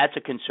 That's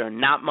a concern.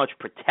 Not much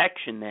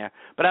protection there,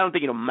 but I don't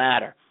think it'll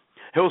matter.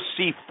 He'll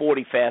see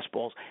 40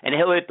 fastballs, and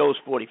he'll hit those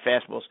 40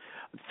 fastballs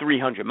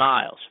 300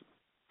 miles.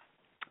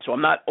 So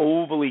I'm not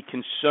overly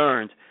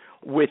concerned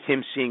with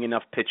him seeing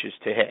enough pitches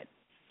to hit.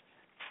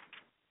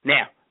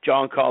 Now,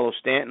 Giancarlo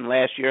Stanton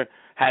last year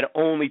had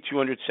only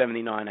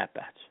 279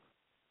 at-bats.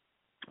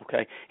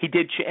 Okay, he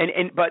did,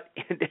 but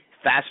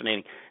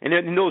fascinating. And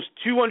in those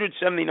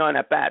 279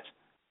 at-bats,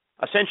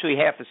 essentially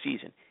half the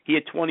season, he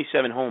had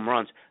 27 home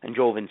runs and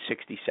drove in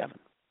 67.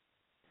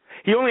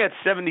 He only had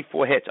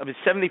 74 hits. Of his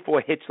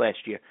 74 hits last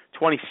year,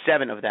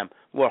 27 of them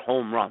were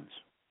home runs.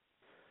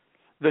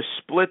 The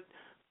split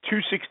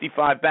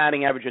 265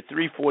 batting average of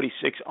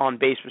 346 on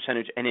base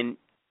percentage and in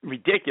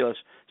ridiculous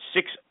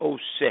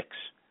 606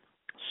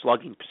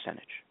 slugging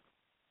percentage.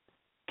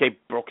 Okay,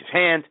 broke his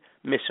hand,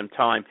 missed some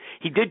time.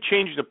 He did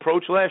change his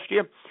approach last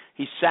year.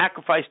 He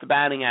sacrificed the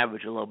batting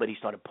average a little bit. He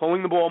started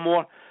pulling the ball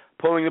more.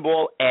 Pulling the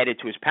ball added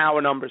to his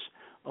power numbers.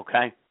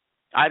 Okay,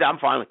 I'm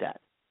fine with that.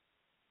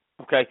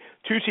 Okay,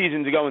 2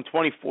 seasons ago in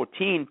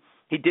 2014,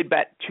 he did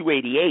bat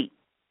 288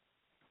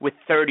 with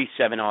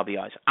 37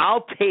 RBIs.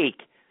 I'll take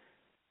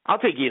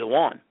either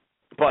one,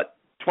 but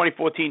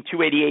 2014,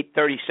 288,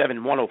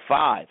 37,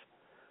 105.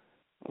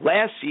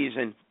 Last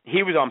season,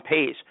 he was on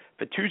pace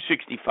for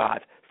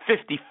 265,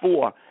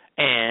 54,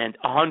 and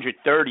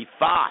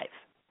 135.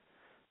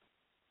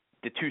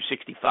 The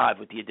 265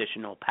 with the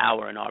additional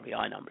power and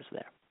RBI numbers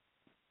there.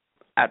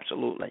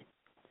 Absolutely.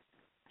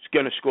 He's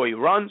going to score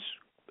you runs.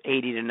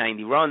 80 to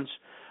 90 runs.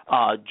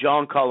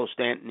 Giancarlo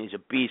Stanton is a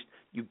beast.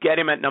 You get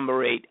him at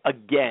number 8.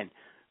 Again,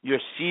 your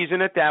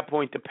season at that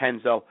point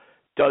depends, though,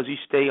 does he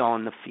stay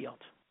on the field?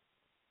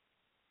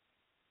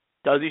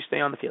 Does he stay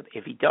on the field?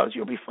 If he does,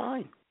 you'll be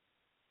fine.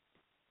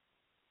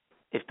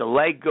 If the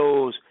leg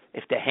goes,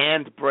 if the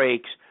hand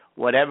breaks,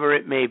 whatever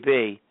it may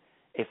be,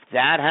 if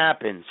that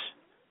happens,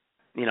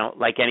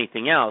 like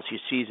anything else, your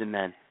season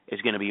then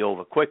is going to be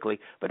over quickly.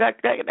 But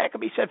that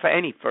could be said for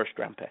any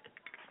first-round pick.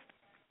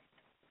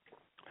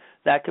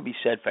 That could be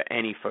said for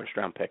any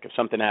first-round pick. If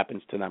something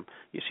happens to them,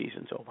 your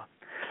season's over.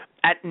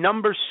 At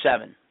number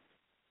 7,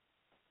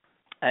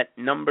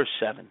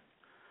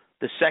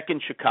 the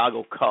second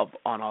Chicago Cub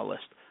on our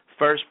list,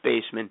 first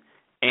baseman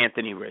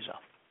Anthony Rizzo.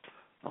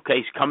 Okay,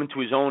 he's coming to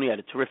his own. He had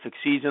a terrific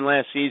season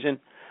last season.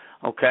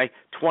 Okay,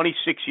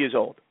 26 years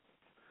old.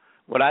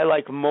 What I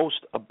like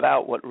most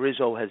about what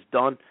Rizzo has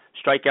done,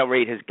 strikeout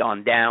rate has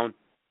gone down.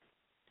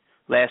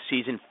 Last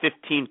season,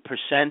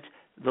 15%,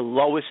 the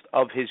lowest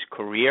of his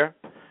career.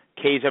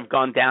 Ks have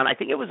gone down. I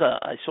think it was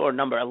I saw a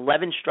number,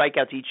 11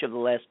 strikeouts each of the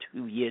last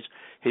 2 years.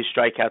 His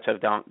strikeouts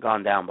have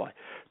gone down by.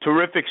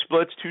 Terrific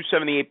splits,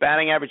 278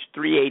 batting average,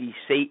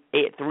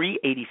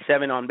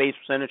 387 on base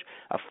percentage,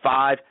 a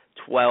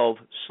 512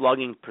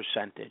 slugging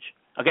percentage.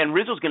 Again,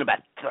 Rizzo's going to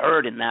bat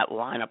third in that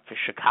lineup for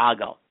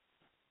Chicago.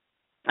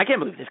 I can't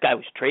believe this guy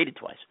was traded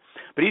twice.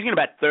 But he's going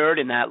to bat third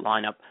in that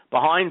lineup,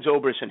 behind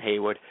Zobrist and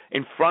Hayward,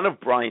 in front of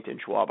Bryant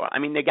and Schwarber. I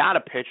mean, they got to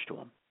pitch to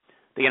him.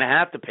 They're going to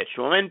have to pitch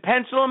to him and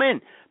pencil him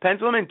in.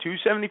 Pencil him in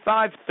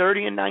 275,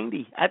 30, and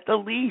 90 at the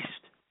least.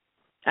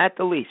 At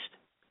the least.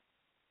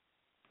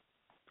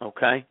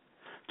 Okay?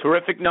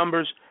 Terrific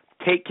numbers.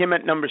 Take him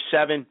at number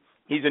 7.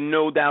 He's a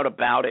no doubt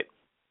about it.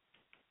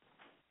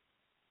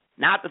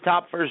 Not the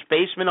top first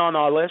baseman on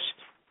our list.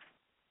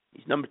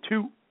 He's number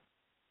 2.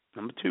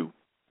 Number 2.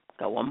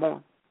 Got one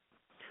more.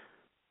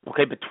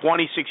 Okay, but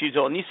 26 years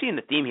old. And you see in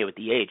the theme here with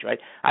the age, right?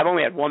 I've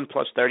only had one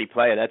plus 30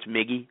 player. That's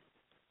Miggy.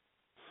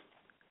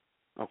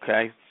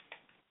 Okay.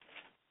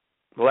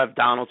 We'll have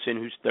Donaldson,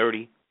 who's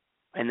 30.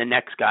 And the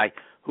next guy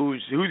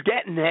who's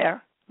getting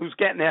there. Who's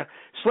getting there.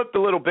 Slipped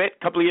a little bit.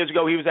 A couple of years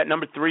ago, he was at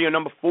number 3 or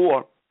number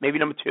 4. Maybe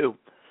number 2.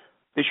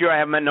 This year I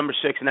have him at number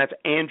 6, and that's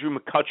Andrew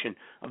McCutchen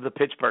of the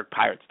Pittsburgh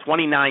Pirates.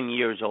 29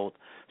 years old.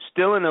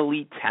 Still an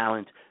elite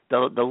talent.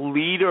 The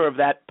leader of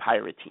that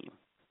Pirate team.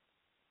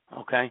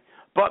 Okay?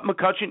 But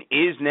McCutchen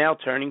is now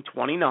turning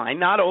 29.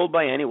 Not old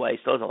by any way.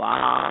 Still has a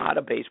lot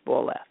of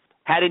baseball left.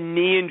 Had a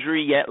knee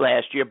injury yet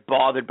last year.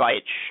 Bothered by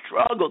it.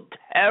 Struggled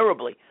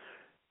terribly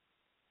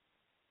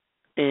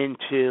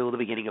until the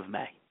beginning of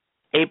May.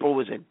 April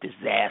was a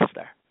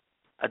disaster.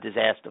 A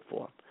disaster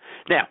for him.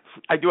 Now,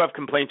 I do have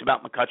complaints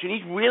about McCutchen.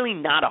 He's really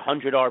not a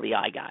 100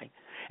 RBI guy.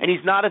 And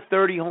he's not a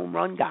 30 home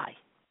run guy.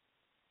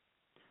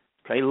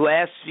 Okay,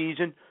 last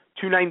season,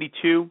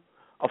 292.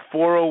 A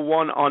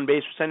 401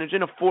 on-base percentage,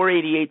 and a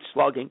 488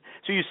 slugging.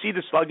 So you see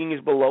the slugging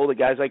is below the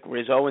guys like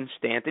Rizzo and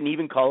Stanton,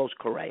 even Carlos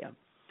Correa.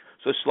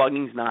 So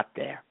slugging's not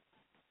there.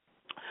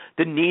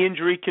 The knee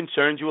injury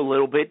concerns you a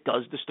little bit.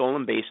 Does the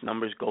stolen base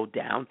numbers go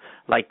down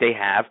like they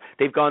have?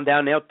 They've gone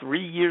down now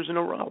 3 years in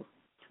a row.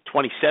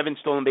 27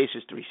 stolen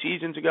bases 3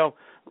 seasons ago.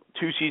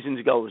 2 seasons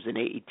ago it was an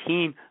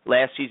 18.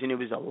 Last season it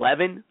was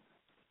 11.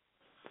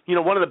 You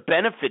know, one of the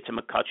benefits of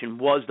McCutchen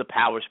was the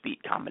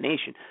power-speed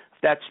combination.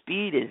 If that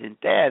speed isn't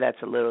there,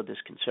 that's a little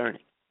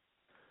disconcerting.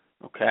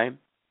 Okay?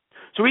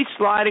 So he's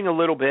sliding a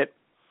little bit.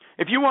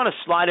 If you want to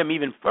slide him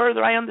even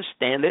further, I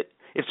understand it.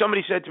 If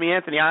somebody said to me,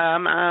 Anthony,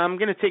 I'm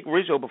going to take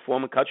Rizzo before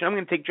McCutchen. I'm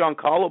going to take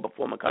Giancarlo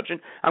before McCutchen.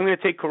 I'm going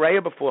to take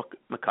Correa before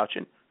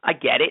McCutchen. I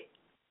get it.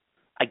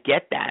 I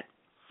get that.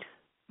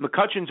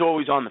 McCutchen's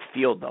always on the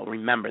field, though.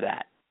 Remember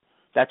that.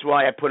 That's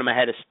why I put him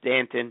ahead of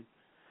Stanton.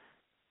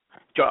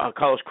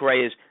 Carlos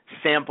Correa's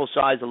sample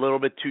size a little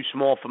bit too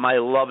small for my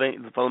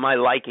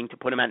liking to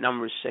put him at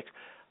number 6.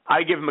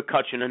 I give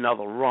McCutchen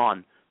another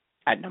run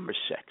at number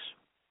 6.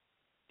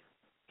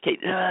 Okay,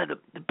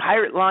 the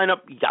Pirate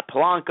lineup, you got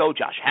Polanco,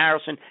 Josh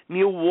Harrison,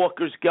 Neil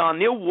Walker's gone.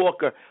 Neil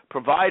Walker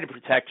provided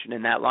protection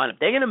in that lineup.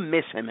 They're going to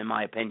miss him, in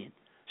my opinion.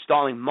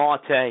 Starling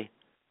Marte.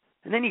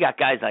 And then you got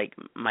guys like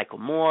Michael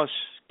Morse,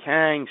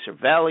 Kang,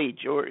 Cervelli,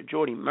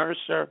 Jordy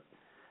Mercer.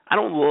 I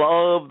don't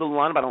love the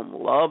lineup. I don't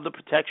love the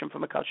protection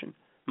from McCutchen.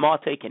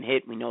 Marte can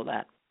hit. We know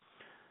that.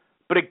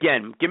 But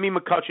again, give me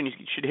McCutchen.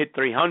 He should hit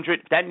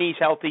 300. If that knee's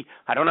healthy,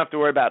 I don't have to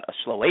worry about a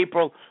slow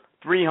April.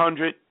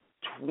 300,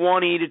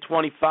 20 to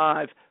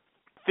 25,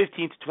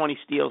 15 to 20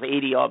 steals,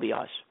 80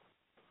 RBIs.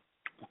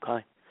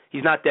 Okay?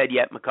 He's not dead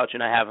yet,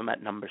 McCutchen. I have him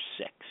at number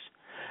 6.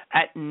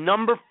 At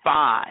number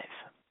 5,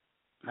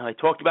 now I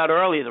talked about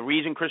earlier, the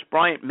reason Chris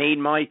Bryant made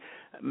my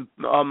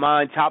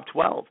top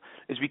 12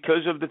 is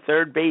because of the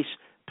third base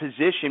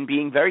position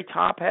being very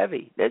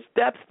top-heavy. There's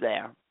depth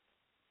there,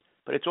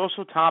 but it's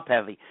also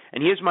top-heavy.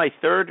 And here's my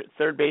third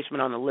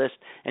baseman on the list,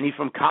 and he's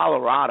from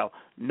Colorado.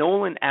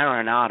 Nolan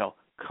Arenado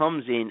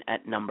comes in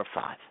at number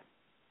 5.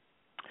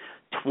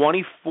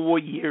 24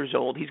 years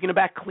old. He's going to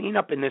back clean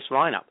up in this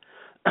lineup.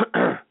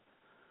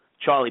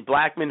 Charlie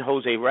Blackmon,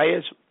 Jose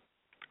Reyes,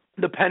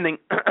 depending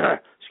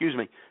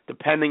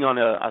on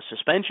a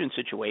suspension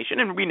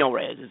situation, and we know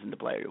Reyes isn't the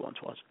player he once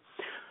was.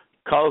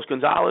 Carlos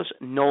Gonzalez,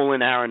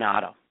 Nolan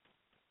Arenado.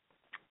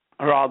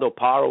 Geraldo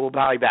Parra will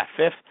probably bat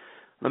 5th.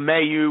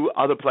 LeMahieu,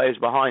 other players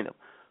behind him.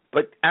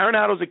 But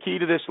Arenado's the key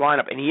to this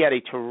lineup, and he had a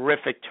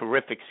terrific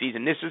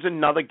season. This is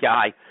another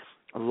guy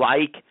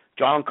like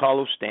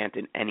Giancarlo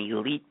Stanton, an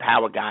elite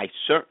power guy,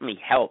 certainly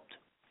helped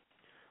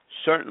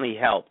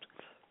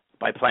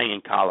by playing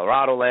in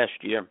Colorado last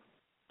year.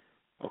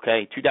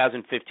 Okay,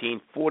 2015,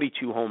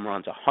 42 home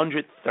runs,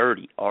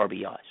 130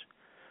 RBIs,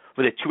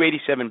 with a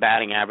 287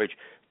 batting average,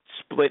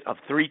 split of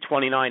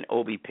 329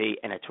 OBP,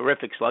 and a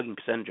terrific slugging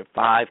percentage of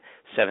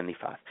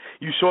 575.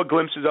 You saw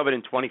glimpses of it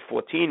in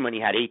 2014 when he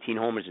had 18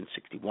 homers and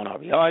 61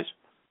 RBIs.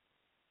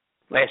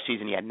 Last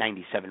season he had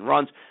 97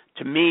 runs.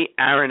 To me,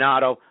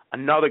 Aniano,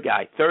 another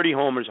guy, 30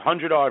 homers,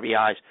 100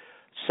 RBIs,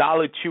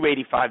 solid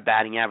 285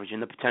 batting average,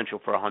 and the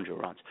potential for 100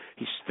 runs.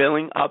 He's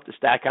filling up the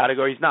stat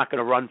category. He's not going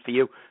to run for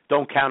you.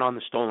 Don't count on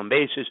the stolen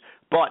bases.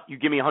 But you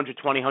give me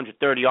 120,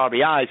 130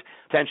 RBIs,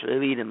 potentially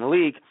leading the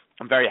league,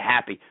 I'm very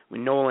happy with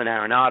Nolan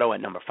Arenado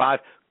at number 5.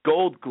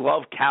 Gold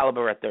Glove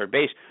caliber at third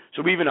base.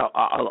 So even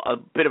a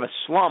bit of a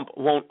slump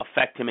won't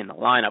affect him in the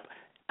lineup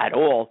at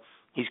all.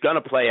 He's going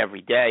to play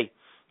every day.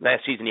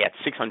 Last season he had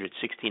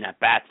 616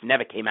 at-bats,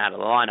 never came out of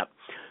the lineup.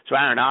 So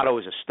Arenado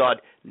is a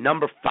stud.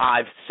 Number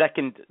 5,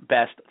 second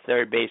best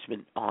third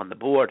baseman on the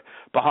board,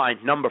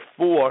 behind number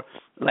 4,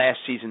 last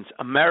season's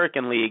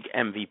American League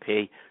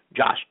MVP,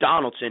 Josh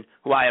Donaldson,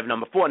 who I have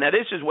number 4. Now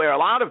this is where a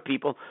lot of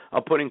people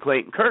are putting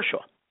Clayton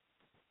Kershaw.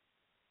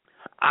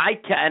 I've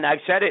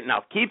said it and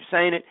I'll keep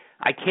saying it,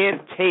 I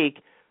can't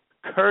take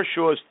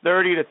Kershaw's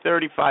 30 to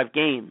 35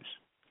 games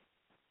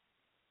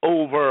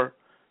over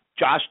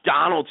Josh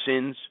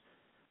Donaldson's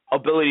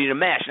ability to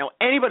mash. Now,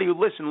 anybody who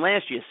listened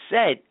last year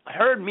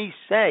heard me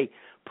say,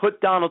 put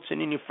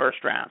Donaldson in your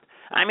first round.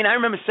 I mean, I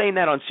remember saying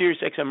that on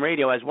Sirius XM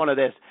Radio as one of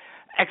their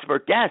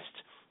expert guests,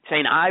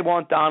 saying I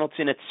want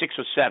Donaldson at 6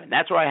 or 7.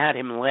 That's where I had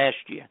him last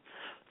year.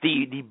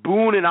 The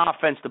boon in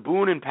offense, the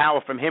boon in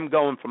power from him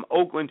going from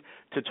Oakland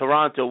to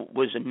Toronto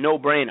was a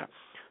no-brainer.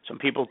 Some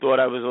people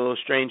thought I was a little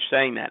strange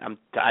saying that. And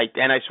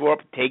I swore up,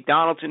 take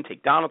Donaldson,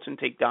 take Donaldson,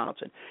 take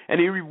Donaldson. And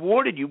he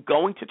rewarded you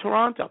going to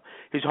Toronto.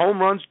 His home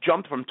runs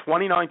jumped from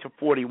 29 to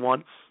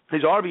 41.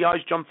 His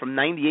RBIs jumped from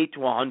 98 to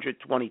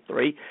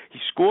 123. He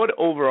scored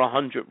over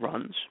 100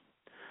 runs.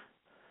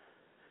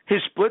 His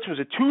splits was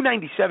a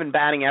 297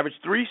 batting average,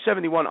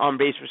 371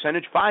 on-base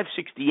percentage,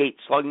 568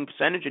 slugging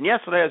percentage. And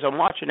yesterday, as I'm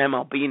watching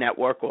MLB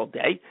Network all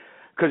day,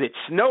 because it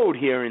snowed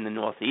here in the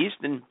Northeast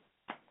and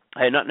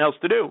I had nothing else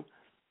to do,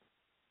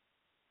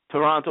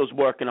 Toronto's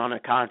working on a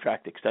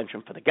contract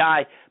extension for the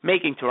guy,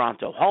 making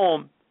Toronto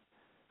home,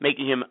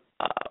 making him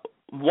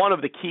one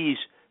of the keys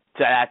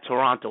to that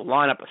Toronto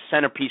lineup, a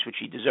centerpiece, which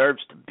he deserves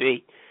to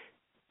be.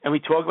 And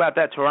we talk about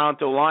that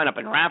Toronto lineup,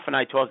 and Raph and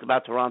I talked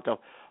about Toronto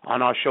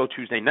on our show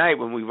Tuesday night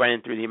when we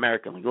ran through the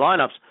American League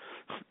lineups.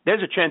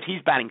 There's a chance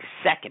he's batting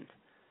second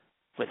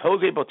with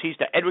Jose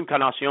Bautista, Edwin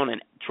Encarnacion,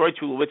 and Troy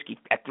Tulowitzki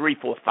at 3,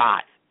 4,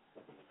 5.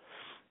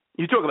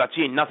 You talk about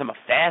seeing nothing but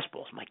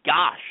fastballs. My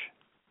gosh.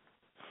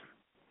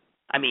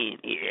 I mean,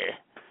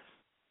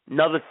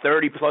 another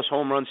 30-plus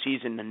home run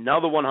season,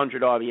 another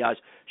 100 RBIs,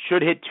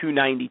 should hit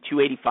 290,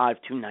 285,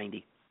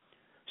 290.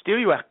 Steal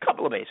you a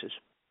couple of bases,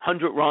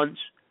 100 runs.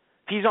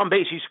 If he's on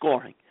base, he's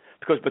scoring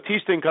because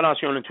Bautista,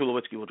 Encarnacion, and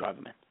Tulowitzki will drive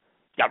him in.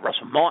 Got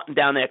Russell Martin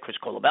down there, Chris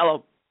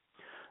Colabello.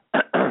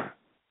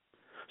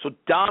 So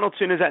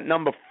Donaldson is at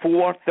number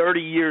 4,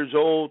 30 years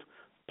old,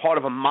 part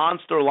of a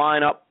monster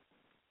lineup.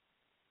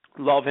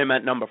 Love him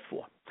at number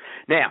 4.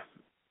 Now,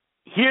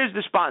 here's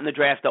the spot in the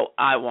draft, though,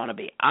 I want to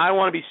be. I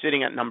want to be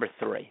sitting at number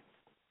 3.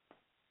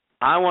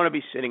 I want to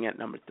be sitting at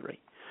number 3.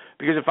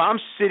 Because if I'm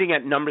sitting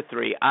at number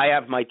 3, I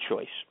have my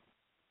choice.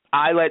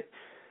 I let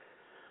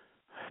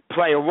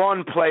player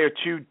 1, player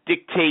 2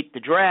 dictate the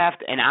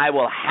draft, and I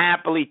will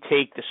happily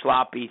take the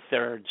sloppy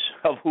thirds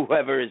of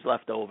whoever is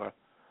left over.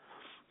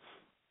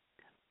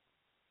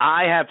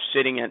 I have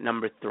sitting at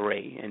number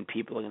 3, and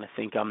people are going to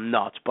think I'm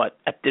nuts, but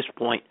at this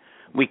point,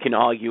 we can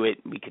argue it,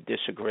 we could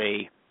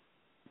disagree.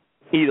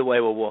 Either way,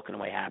 we're walking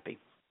away happy.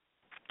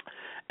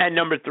 At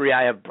number 3,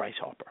 I have Bryce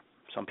Harper.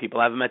 Some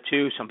people have him at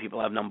 2, some people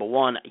have number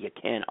 1. You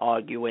can't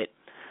argue it.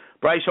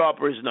 Bryce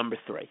Harper is number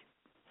 3.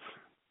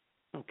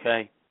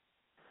 Okay?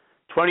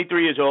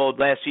 23 years old.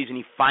 Last season,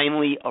 he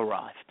finally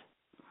arrived.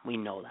 We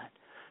know that.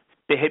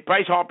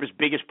 Bryce Harper's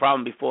biggest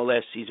problem before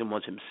last season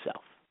was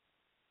himself.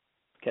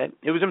 Okay?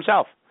 It was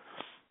himself.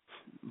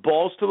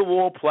 Balls to the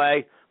wall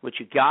play, which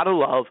you got to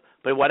love,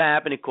 but what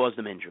happened? It caused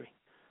him injury.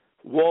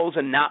 Walls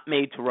are not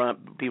made to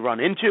be run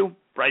into.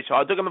 Bryce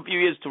Harper took him a few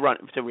years to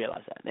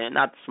realize that. They're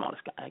not the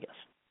smartest guy, I guess.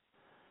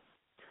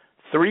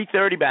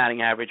 330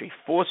 batting average, a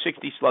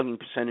 460 slugging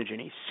percentage, and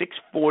a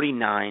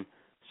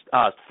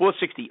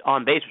 460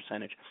 on base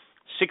percentage,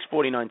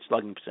 649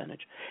 slugging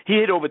percentage. He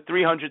hit over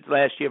 300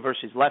 last year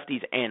versus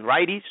lefties and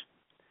righties.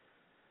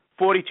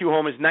 42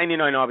 homers,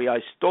 99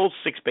 RBIs, stole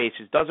 6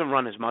 bases, doesn't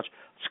run as much,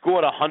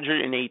 scored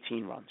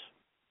 118 runs.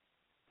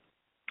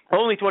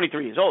 Only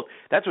 23 years old.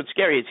 That's what's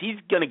scary is he's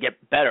going to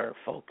get better,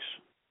 folks.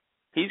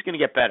 He's going to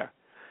get better.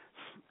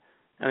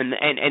 And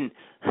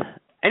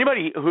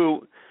anybody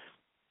who,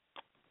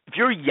 if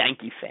you're a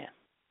Yankee fan,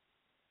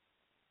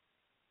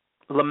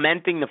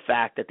 lamenting the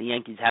fact that the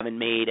Yankees haven't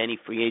made any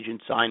free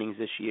agent signings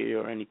this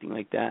year or anything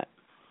like that,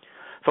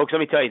 folks, let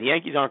me tell you, the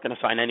Yankees aren't going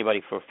to sign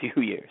anybody for a few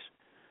years.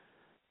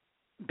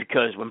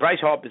 Because when Bryce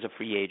Harper is a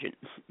free agent,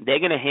 they're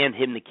going to hand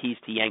him the keys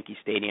to Yankee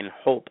Stadium and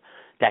hope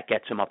that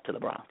gets him up to the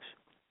Bronx.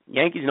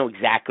 Yankees know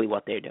exactly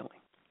what they're doing.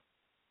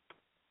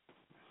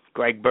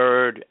 Greg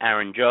Bird,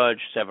 Aaron Judge,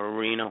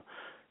 Severino,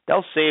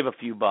 they'll save a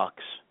few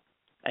bucks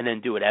and then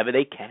do whatever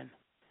they can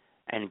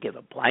and give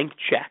a blank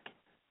check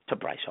to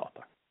Bryce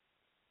Harper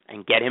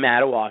and get him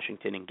out of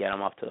Washington and get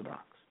him up to the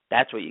Bronx.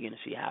 That's what you're going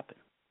to see happen.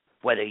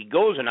 Whether he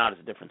goes or not is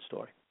a different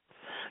story.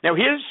 Now,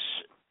 here's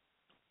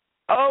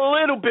a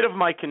little bit of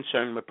my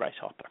concern with Bryce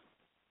Harper.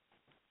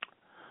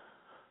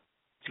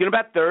 He's going to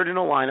bat third in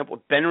a lineup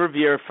with Ben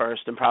Revere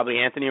first and probably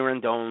Anthony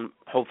Rendon,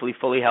 hopefully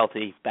fully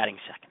healthy, batting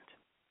second.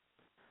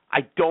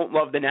 I don't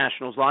love the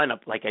Nationals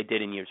lineup like I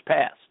did in years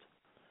past.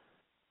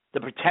 The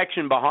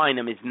protection behind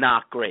him is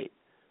not great.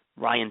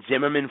 Ryan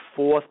Zimmerman,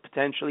 fourth,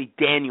 potentially.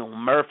 Daniel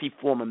Murphy,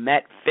 former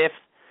Met, fifth.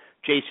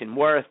 Jason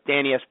Worth,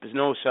 Danny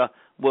Espinosa,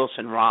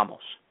 Wilson Ramos.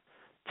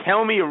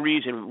 Tell me a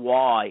reason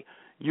why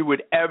you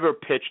would ever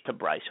pitch to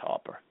Bryce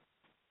Harper.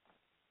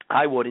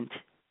 I wouldn't.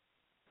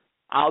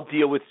 I'll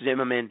deal with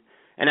Zimmerman.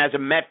 And as a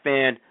Met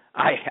fan,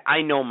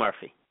 I know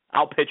Murphy.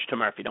 I'll pitch to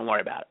Murphy. Don't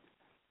worry about it.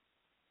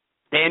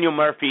 Daniel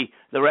Murphy,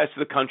 the rest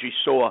of the country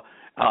saw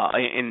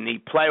in the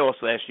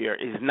playoffs last year,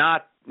 is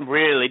not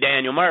really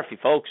Daniel Murphy,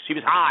 folks. He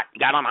was hot. He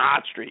got on a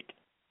hot streak.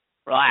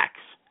 Relax.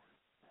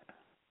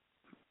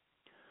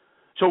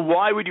 So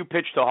why would you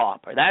pitch to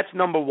Harper? That's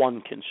number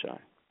one concern.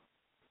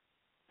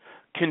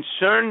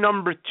 Concern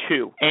number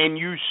two, and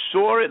you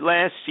saw it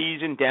last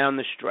season down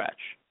the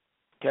stretch,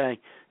 okay?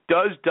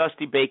 Does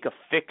Dusty Baker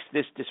fix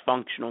this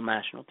dysfunctional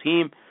national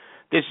team?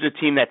 This is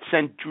a team that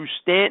sent Drew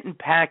Stanton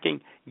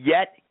packing,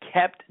 yet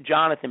kept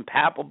Jonathan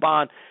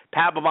Papelbon.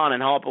 Papelbon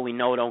and Harper, we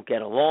know, don't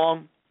get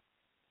along.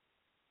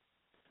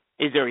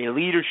 Is there a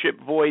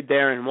leadership void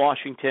there in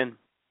Washington?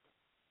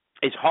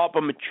 Is Harper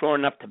mature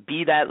enough to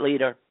be that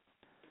leader?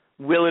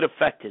 Will it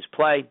affect his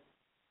play?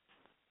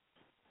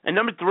 And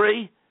number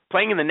three,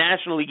 playing in the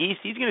National League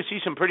East, he's going to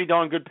see some pretty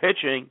darn good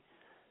pitching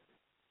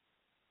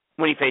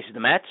when he faces the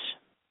Mets.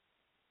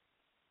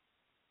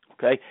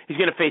 Okay, he's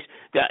going to face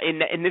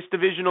in this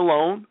division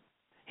alone.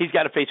 He's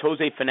got to face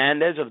Jose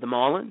Fernandez of the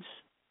Marlins,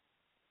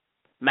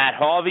 Matt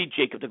Harvey,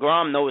 Jacob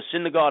deGrom, Noah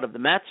Syndergaard of the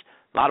Mets.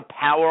 A lot of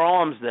power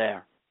arms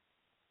there.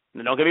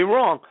 And don't get me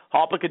wrong,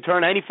 Harper could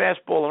turn any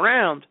fastball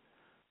around,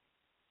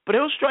 but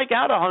he'll strike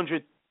out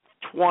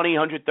 120,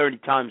 130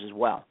 times as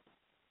well.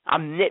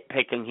 I'm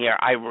nitpicking here.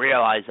 I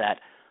realize that,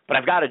 but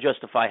I've got to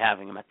justify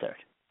having him at third.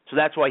 So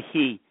that's why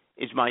he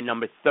is my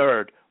number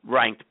third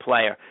ranked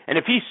player. And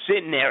if he's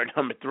sitting there at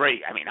number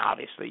three, I mean,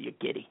 obviously you're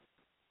giddy.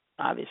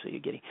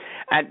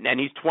 And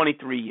he's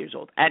 23 years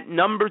old. At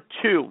number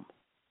two,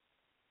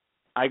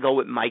 I go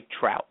with Mike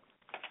Trout.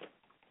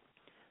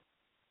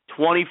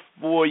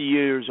 24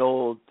 years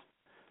old,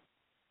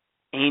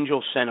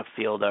 Angel center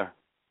fielder.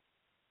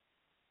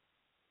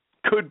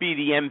 Could be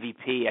the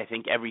MVP, I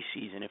think, every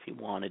season if he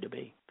wanted to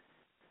be.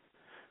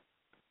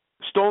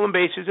 Stolen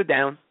bases are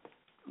down.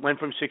 Went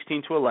from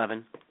 16 to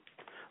 11.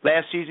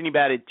 Last season, he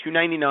batted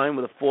 .299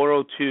 with a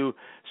 .402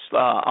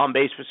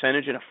 on-base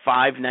percentage and a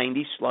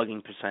 .590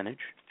 slugging percentage.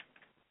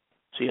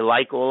 So you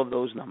like all of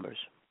those numbers.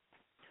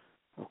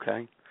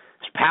 Okay.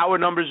 His power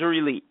numbers are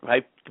elite,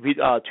 right?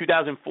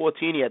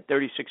 2014, he had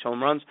 36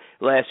 home runs.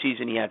 Last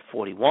season, he had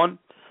 41.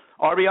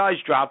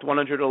 RBIs dropped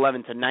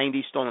 111 to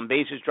 90. Stolen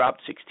bases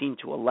dropped 16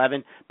 to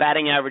 11.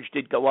 Batting average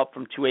did go up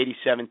from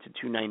 287 to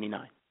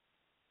 299.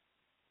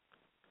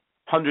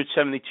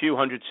 172,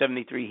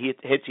 173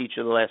 hits each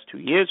of the last 2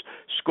 years.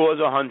 Scores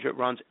 100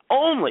 runs.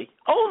 Only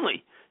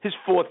his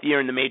fourth year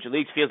in the major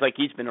leagues. Feels like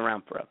he's been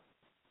around forever.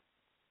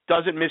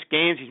 Doesn't miss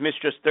games. He's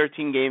missed just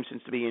 13 games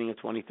since the beginning of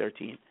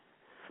 2013.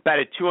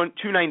 Batted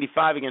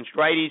 295 against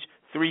righties,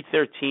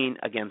 313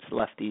 against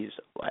lefties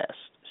last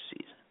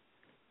season.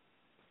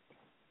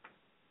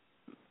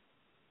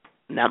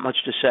 Not much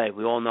to say.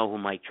 We all know who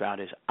Mike Trout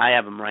is. I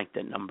have him ranked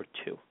at number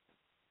 2.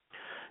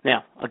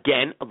 Now,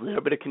 again, a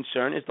little bit of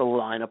concern is the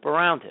lineup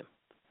around him.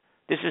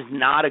 This is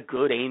not a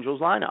good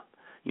Angels lineup.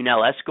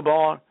 Yunel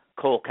Escobar,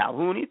 Cole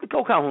Calhoun.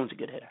 Cole Calhoun's a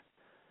good hitter.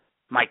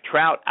 Mike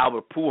Trout,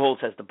 Albert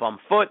Pujols has the bum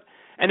foot,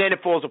 and then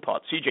it falls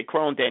apart. C.J.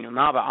 Cron, Daniel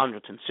Nava,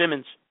 Andrelton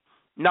Simmons.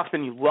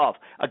 Nothing you love.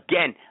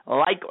 Again,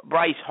 like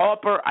Bryce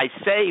Harper, I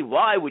say,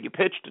 why would you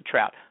pitch to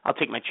Trout? I'll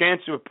take my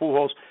chances with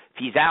Pujols. If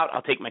he's out,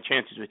 I'll take my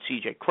chances with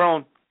C.J.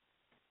 Cron.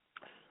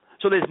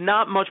 So there's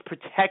not much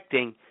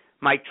protecting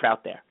Mike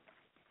Trout there.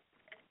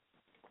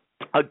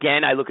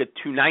 Again, I look at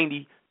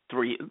 290,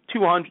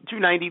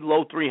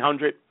 low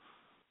 300,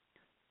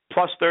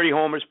 plus 30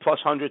 homers, plus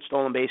 100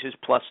 stolen bases,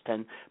 plus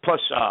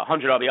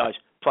 100 RBIs,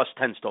 plus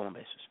 10 stolen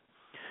bases.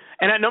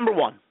 And at number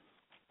 1,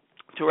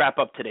 to wrap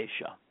up today's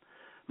show,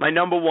 my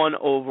number 1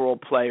 overall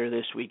player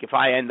this week, if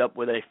I end up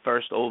with a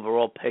first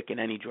overall pick in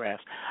any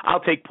draft, I'll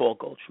take Paul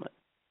Goldschmidt.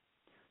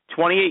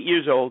 28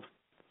 years old,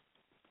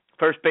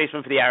 first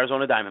baseman for the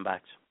Arizona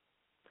Diamondbacks.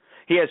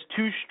 He has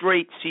 2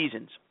 straight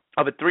seasons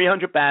of a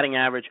 300 batting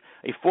average,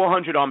 a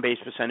 400 on-base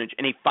percentage,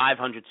 and a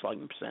 500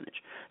 slugging percentage.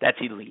 That's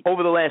elite.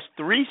 Over the last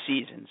 3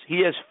 seasons,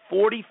 he has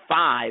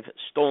 45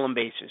 stolen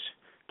bases,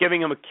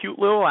 giving him a cute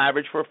little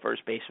average for a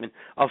first baseman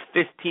of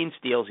 15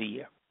 steals a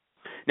year.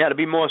 Now, to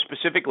be more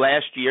specific,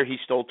 last year he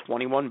stole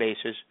 21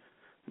 bases,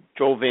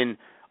 drove in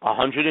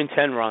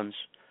 110 runs,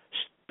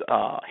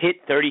 hit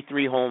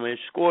 33 homers,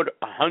 scored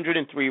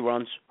 103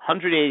 runs,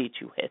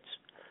 182 hits,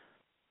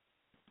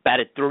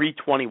 batted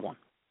 .321.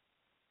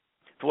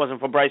 If it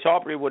wasn't for Bryce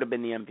Harper, he would have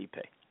been the MVP.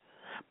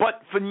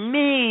 But for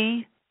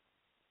me,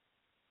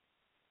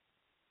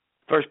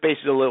 first base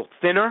is a little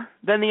thinner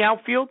than the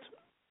outfield.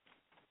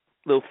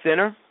 A little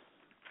thinner.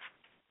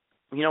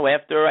 You know,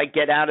 after I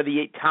get out of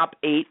the top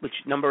 8, which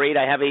number 8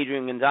 I have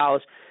Adrian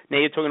Gonzalez. Now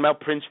you're talking about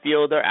Prince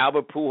Fielder,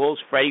 Albert Pujols,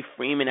 Freddie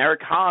Freeman,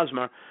 Eric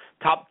Hosmer.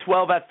 Top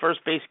 12 at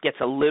first base gets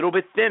a little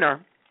bit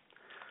thinner,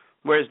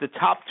 whereas the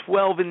top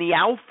 12 in the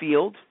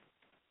outfield,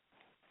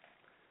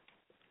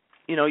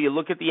 you know, you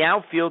look at the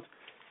outfield,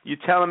 you're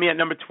telling me at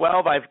number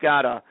 12 I've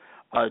got a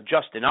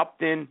Justin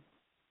Upton,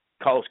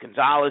 Carlos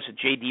Gonzalez, a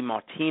J.D.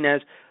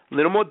 Martinez. A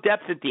little more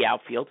depth at the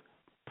outfield.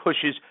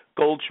 Pushes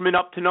Goldschmidt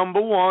up to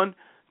number 1.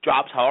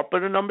 Drops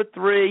Harper to number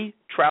 3.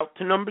 Trout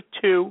to number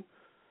 2.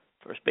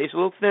 First base a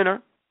little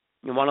thinner.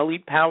 You want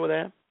elite power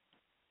there.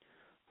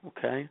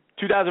 Okay.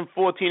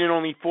 2014 and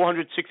only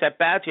 406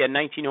 at-bats. He had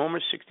 19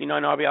 homers,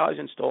 69 RBIs,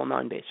 and stole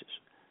 9 bases.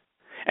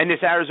 And this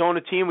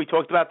Arizona team, we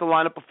talked about the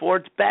lineup before,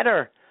 it's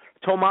better.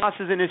 Tomas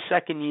is in his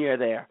second year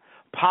there.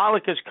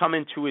 Pollock has come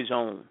into his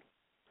own.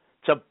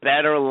 It's a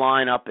better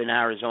lineup in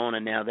Arizona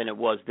now than it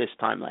was this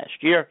time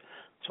last year,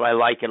 so I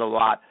like it a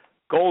lot.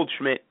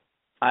 Goldschmidt,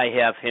 I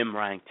have him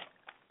ranked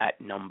at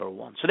number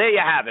 1. So there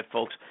you have it,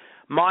 folks.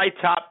 My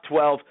top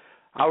 12.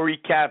 I'll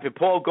recap it.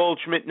 Paul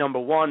Goldschmidt, number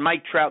 1.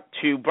 Mike Trout,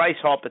 2. Bryce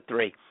Harper,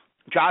 3.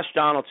 Josh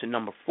Donaldson,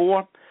 number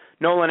 4.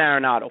 Nolan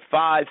Arenado,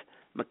 5.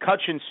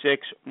 McCutchen,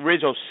 6.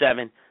 Rizzo,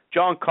 7.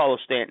 John Carlos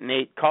Stanton,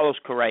 8. Carlos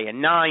Correa,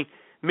 9.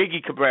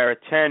 Miggy Cabrera,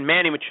 10.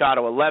 Manny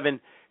Machado, 11.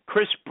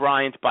 Chris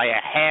Bryant by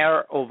a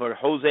hair over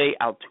Jose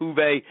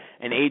Altuve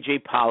and A.J.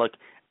 Pollock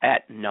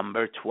at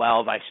number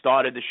 12. I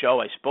started the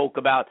show. I spoke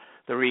about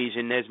the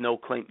reason there's no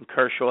Clayton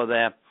Kershaw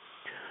there.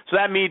 So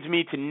that leads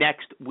me to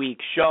next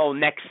week's show,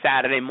 next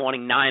Saturday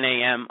morning, 9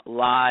 a.m.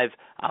 live.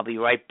 I'll be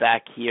right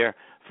back here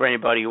for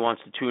anybody who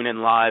wants to tune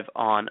in live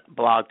on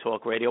Blog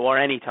Talk Radio or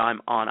anytime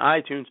on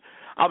iTunes.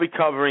 I'll be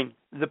covering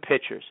the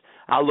pitchers.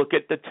 I'll look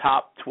at the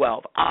top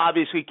 12.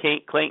 Obviously,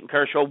 Clayton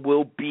Kershaw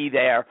will be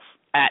there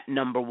at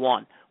number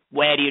 1.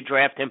 Where do you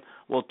draft him?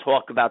 We'll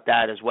talk about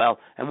that as well,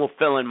 and we'll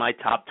fill in my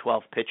top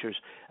 12 pitchers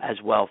as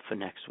well for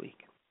next week.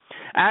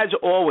 As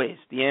always,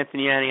 the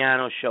Anthony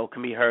Aniano Show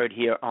can be heard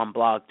here on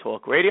Blog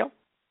Talk Radio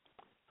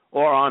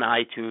or on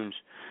iTunes.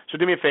 So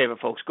do me a favor,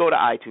 folks. Go to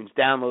iTunes,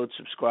 download,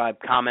 subscribe,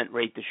 comment,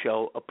 rate the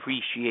show.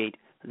 Appreciate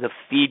the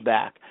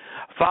feedback.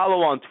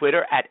 Follow on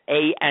Twitter at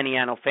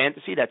Aniano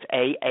Fantasy. That's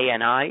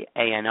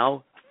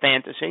A-A-N-I-A-N-O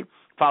Fantasy.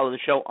 Follow the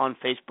show on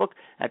Facebook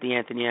at the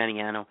Anthony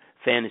Aniano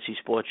Fantasy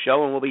Sports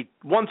Show. And we'll be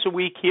once a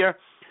week here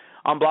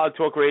on Blog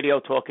Talk Radio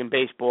talking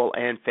baseball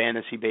and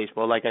fantasy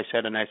baseball. Like I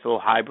said, a nice little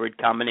hybrid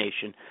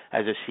combination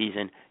as the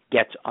season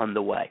gets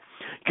underway.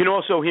 You can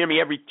also hear me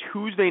every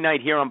Tuesday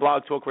night here on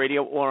Blog Talk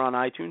Radio or on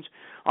iTunes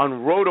on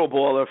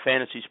Rotoballer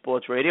Fantasy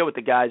Sports Radio with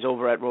the guys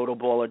over at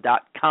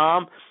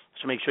rotoballer.com.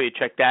 So make sure you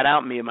check that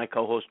out. Me and my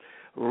co-host,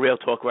 Real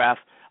Talk Raph,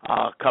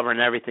 covering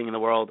everything in the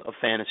world of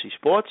fantasy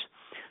sports.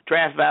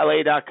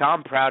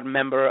 DraftValet.com, proud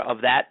member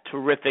of that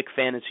terrific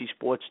fantasy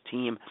sports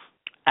team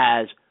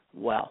as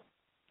well.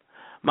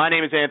 My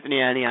name is Anthony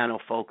Aniano,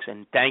 folks,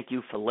 and thank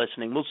you for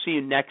listening. We'll see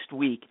you next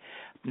week,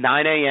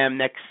 9 a.m.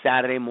 next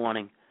Saturday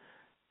morning.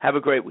 Have a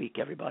great week,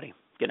 everybody.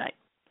 Good night.